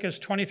Leviticus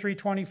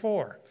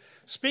 23:24,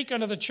 speak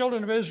unto the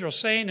children of Israel,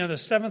 saying, in the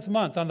 7th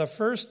month, on the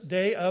first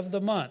day of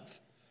the month.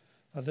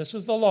 Now, this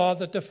is the law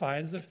that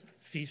defines the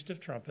Feast of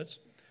Trumpets.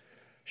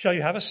 Shall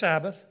you have a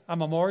Sabbath, a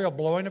memorial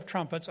blowing of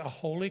trumpets, a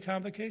holy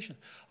convocation,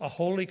 a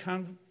holy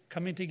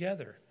coming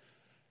together,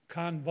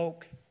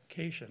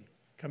 convocation,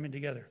 coming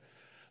together.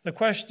 The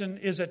question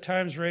is at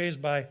times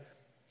raised by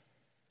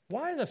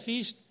why the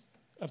Feast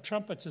of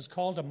Trumpets is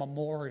called a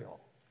memorial.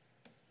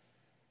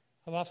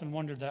 I've often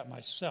wondered that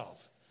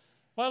myself.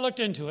 Well, I looked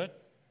into it.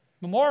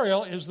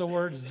 Memorial is the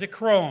word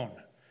zikron,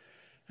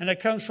 and it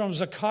comes from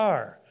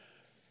zakar,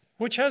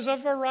 which has a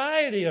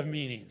variety of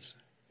meanings.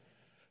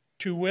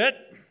 To wit,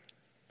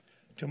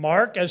 to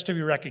mark as to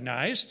be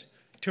recognized,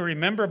 to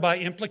remember by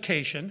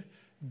implication,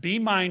 be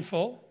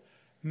mindful,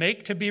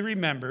 make to be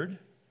remembered,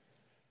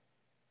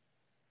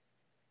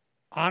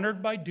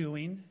 honored by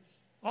doing,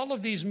 all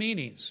of these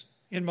meanings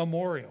in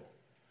memorial.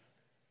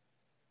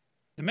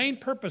 The main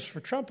purpose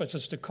for trumpets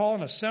is to call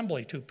an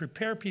assembly, to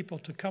prepare people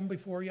to come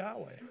before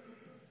Yahweh,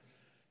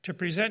 to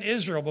present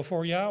Israel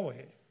before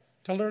Yahweh,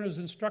 to learn his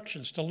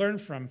instructions, to learn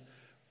from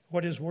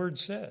what his word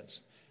says,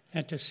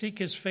 and to seek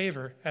his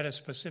favor at a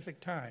specific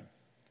time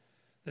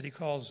that he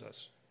calls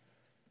us.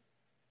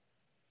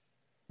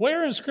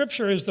 Where in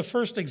Scripture is the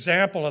first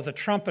example of the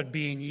trumpet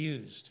being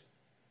used?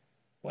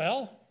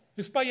 Well,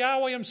 it's by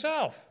Yahweh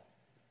himself.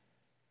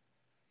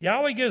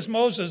 Yahweh gives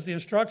Moses the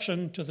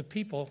instruction to the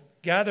people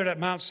gathered at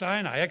Mount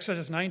Sinai,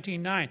 Exodus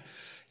 19:9.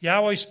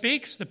 Yahweh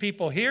speaks, the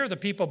people hear, the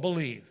people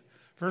believe.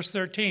 Verse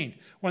 13,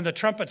 when the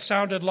trumpet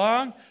sounded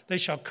long, they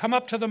shall come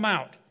up to the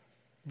mount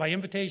by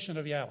invitation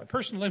of Yahweh,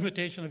 personal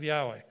invitation of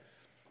Yahweh.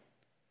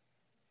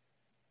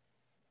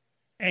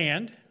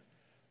 And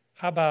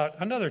how about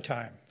another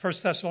time?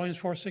 1 Thessalonians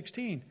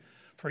 4:16.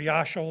 For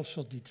Yahshua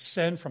shall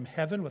descend from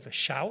heaven with a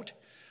shout,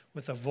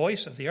 with the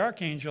voice of the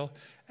archangel,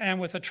 and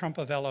with the trump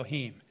of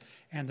Elohim.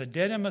 And the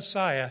dead in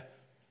Messiah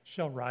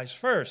shall rise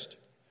first.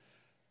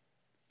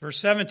 Verse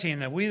 17,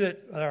 that we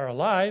that are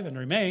alive and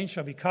remain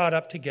shall be caught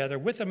up together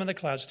with them in the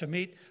clouds to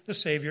meet the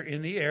Savior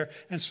in the air,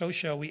 and so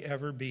shall we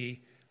ever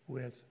be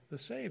with the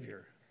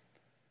Savior.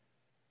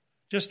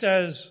 Just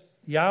as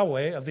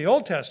Yahweh of the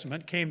Old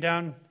Testament came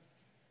down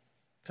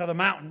to the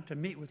mountain to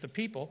meet with the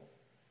people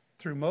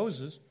through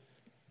Moses,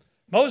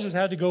 Moses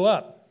had to go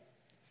up.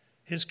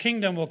 His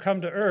kingdom will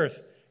come to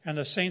earth, and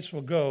the saints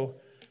will go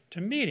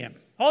to meet him.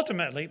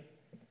 Ultimately,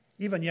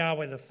 even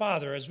Yahweh the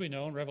Father, as we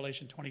know in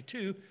Revelation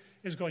 22,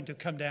 is going to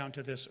come down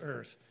to this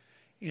earth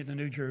in the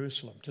New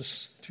Jerusalem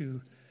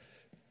to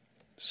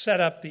set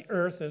up the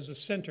earth as the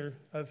center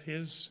of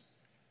his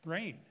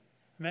reign.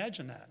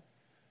 Imagine that.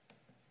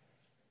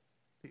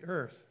 The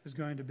earth is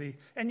going to be...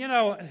 And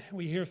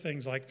we hear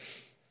things like,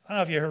 I don't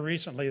know if you heard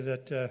recently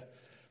that the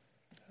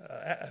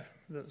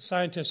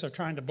scientists are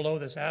trying to blow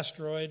this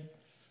asteroid.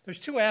 There's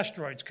 2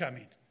 asteroids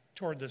coming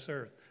toward this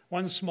earth.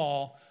 One's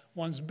small,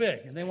 one's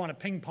big, and they want to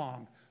ping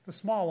pong the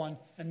small one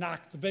and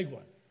knock the big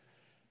one.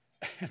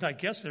 And I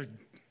guess they're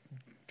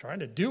trying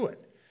to do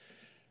it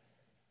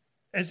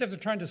as if they're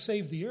trying to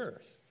save the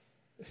earth.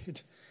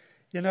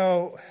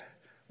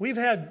 We've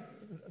had,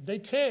 they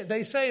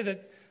say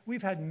that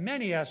we've had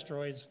many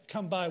asteroids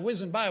come by,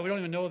 whizzing by. We don't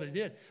even know what they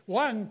did.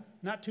 One,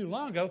 not too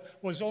long ago,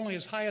 was only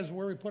as high as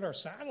where we put our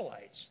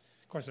satellites.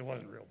 Of course, it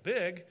wasn't real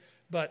big,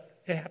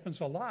 but it happens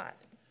a lot.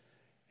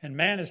 And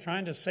man is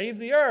trying to save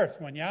the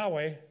earth when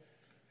Yahweh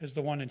is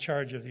the one in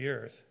charge of the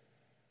earth.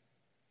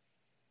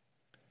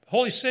 The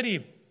holy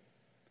city,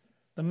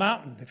 the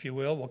mountain, if you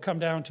will come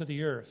down to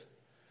the earth.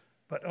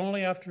 But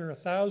only after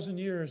 1,000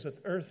 years this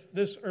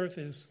earth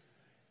is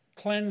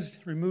cleansed,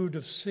 removed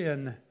of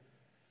sin.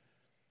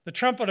 The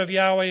trumpet of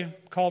Yahweh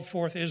called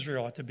forth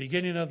Israel at the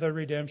beginning of the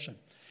redemption.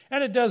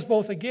 And it does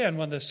both again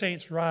when the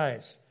saints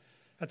rise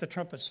at the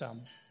trumpet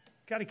sound.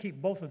 Got to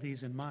keep both of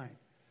these in mind.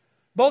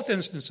 Both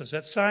instances,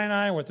 at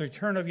Sinai with the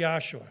return of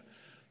Yahshua,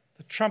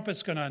 the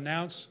trumpet's going to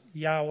announce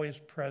Yahweh's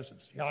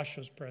presence,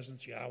 Yahshua's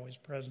presence, Yahweh's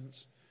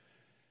presence,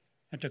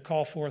 and to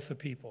call forth the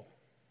people.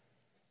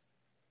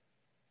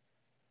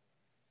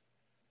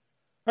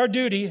 Our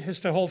duty is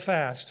to hold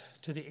fast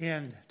to the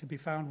end, to be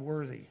found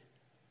worthy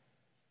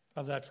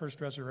of that first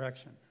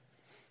resurrection.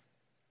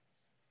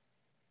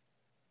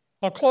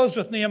 I'll close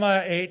with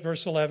Nehemiah 8,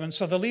 verse 11.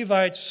 So the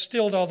Levites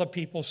stilled all the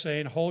people,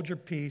 saying, hold your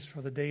peace,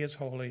 for the day is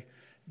holy,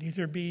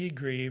 neither be ye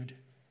grieved.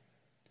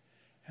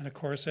 And of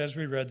course, as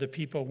we read, the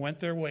people went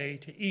their way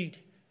to eat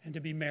and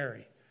to be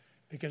merry,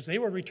 because they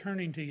were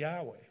returning to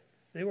Yahweh.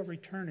 They were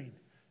returning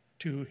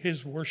to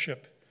his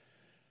worship.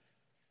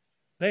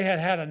 They had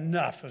had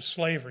enough of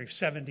slavery for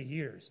 70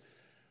 years.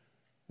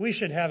 We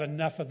should have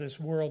enough of this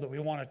world that we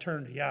want to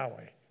turn to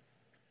Yahweh.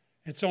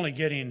 It's only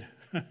getting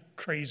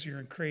crazier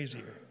and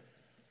crazier.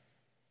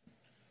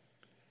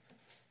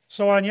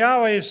 So on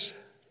Yahweh's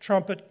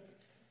trumpet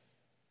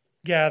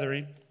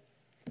gathering,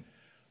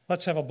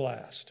 let's have a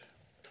blast.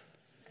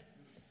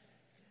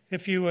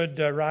 If you would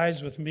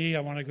rise with me, I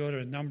want to go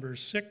to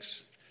Numbers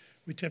 6.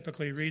 We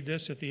typically read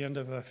this at the end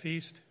of a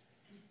feast.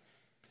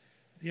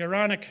 The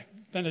Aaronic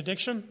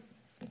benediction,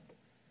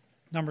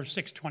 Numbers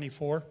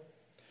 6:24.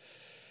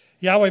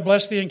 Yahweh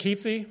bless thee and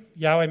keep thee.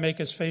 Yahweh make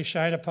his face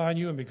shine upon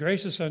you and be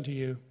gracious unto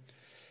you.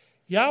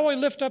 Yahweh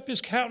lift up his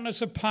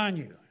countenance upon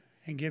you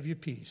and give you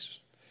peace.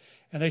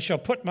 And they shall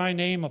put my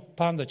name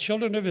upon the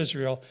children of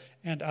Israel,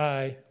 and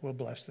I will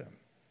bless them.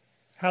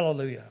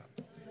 Hallelujah.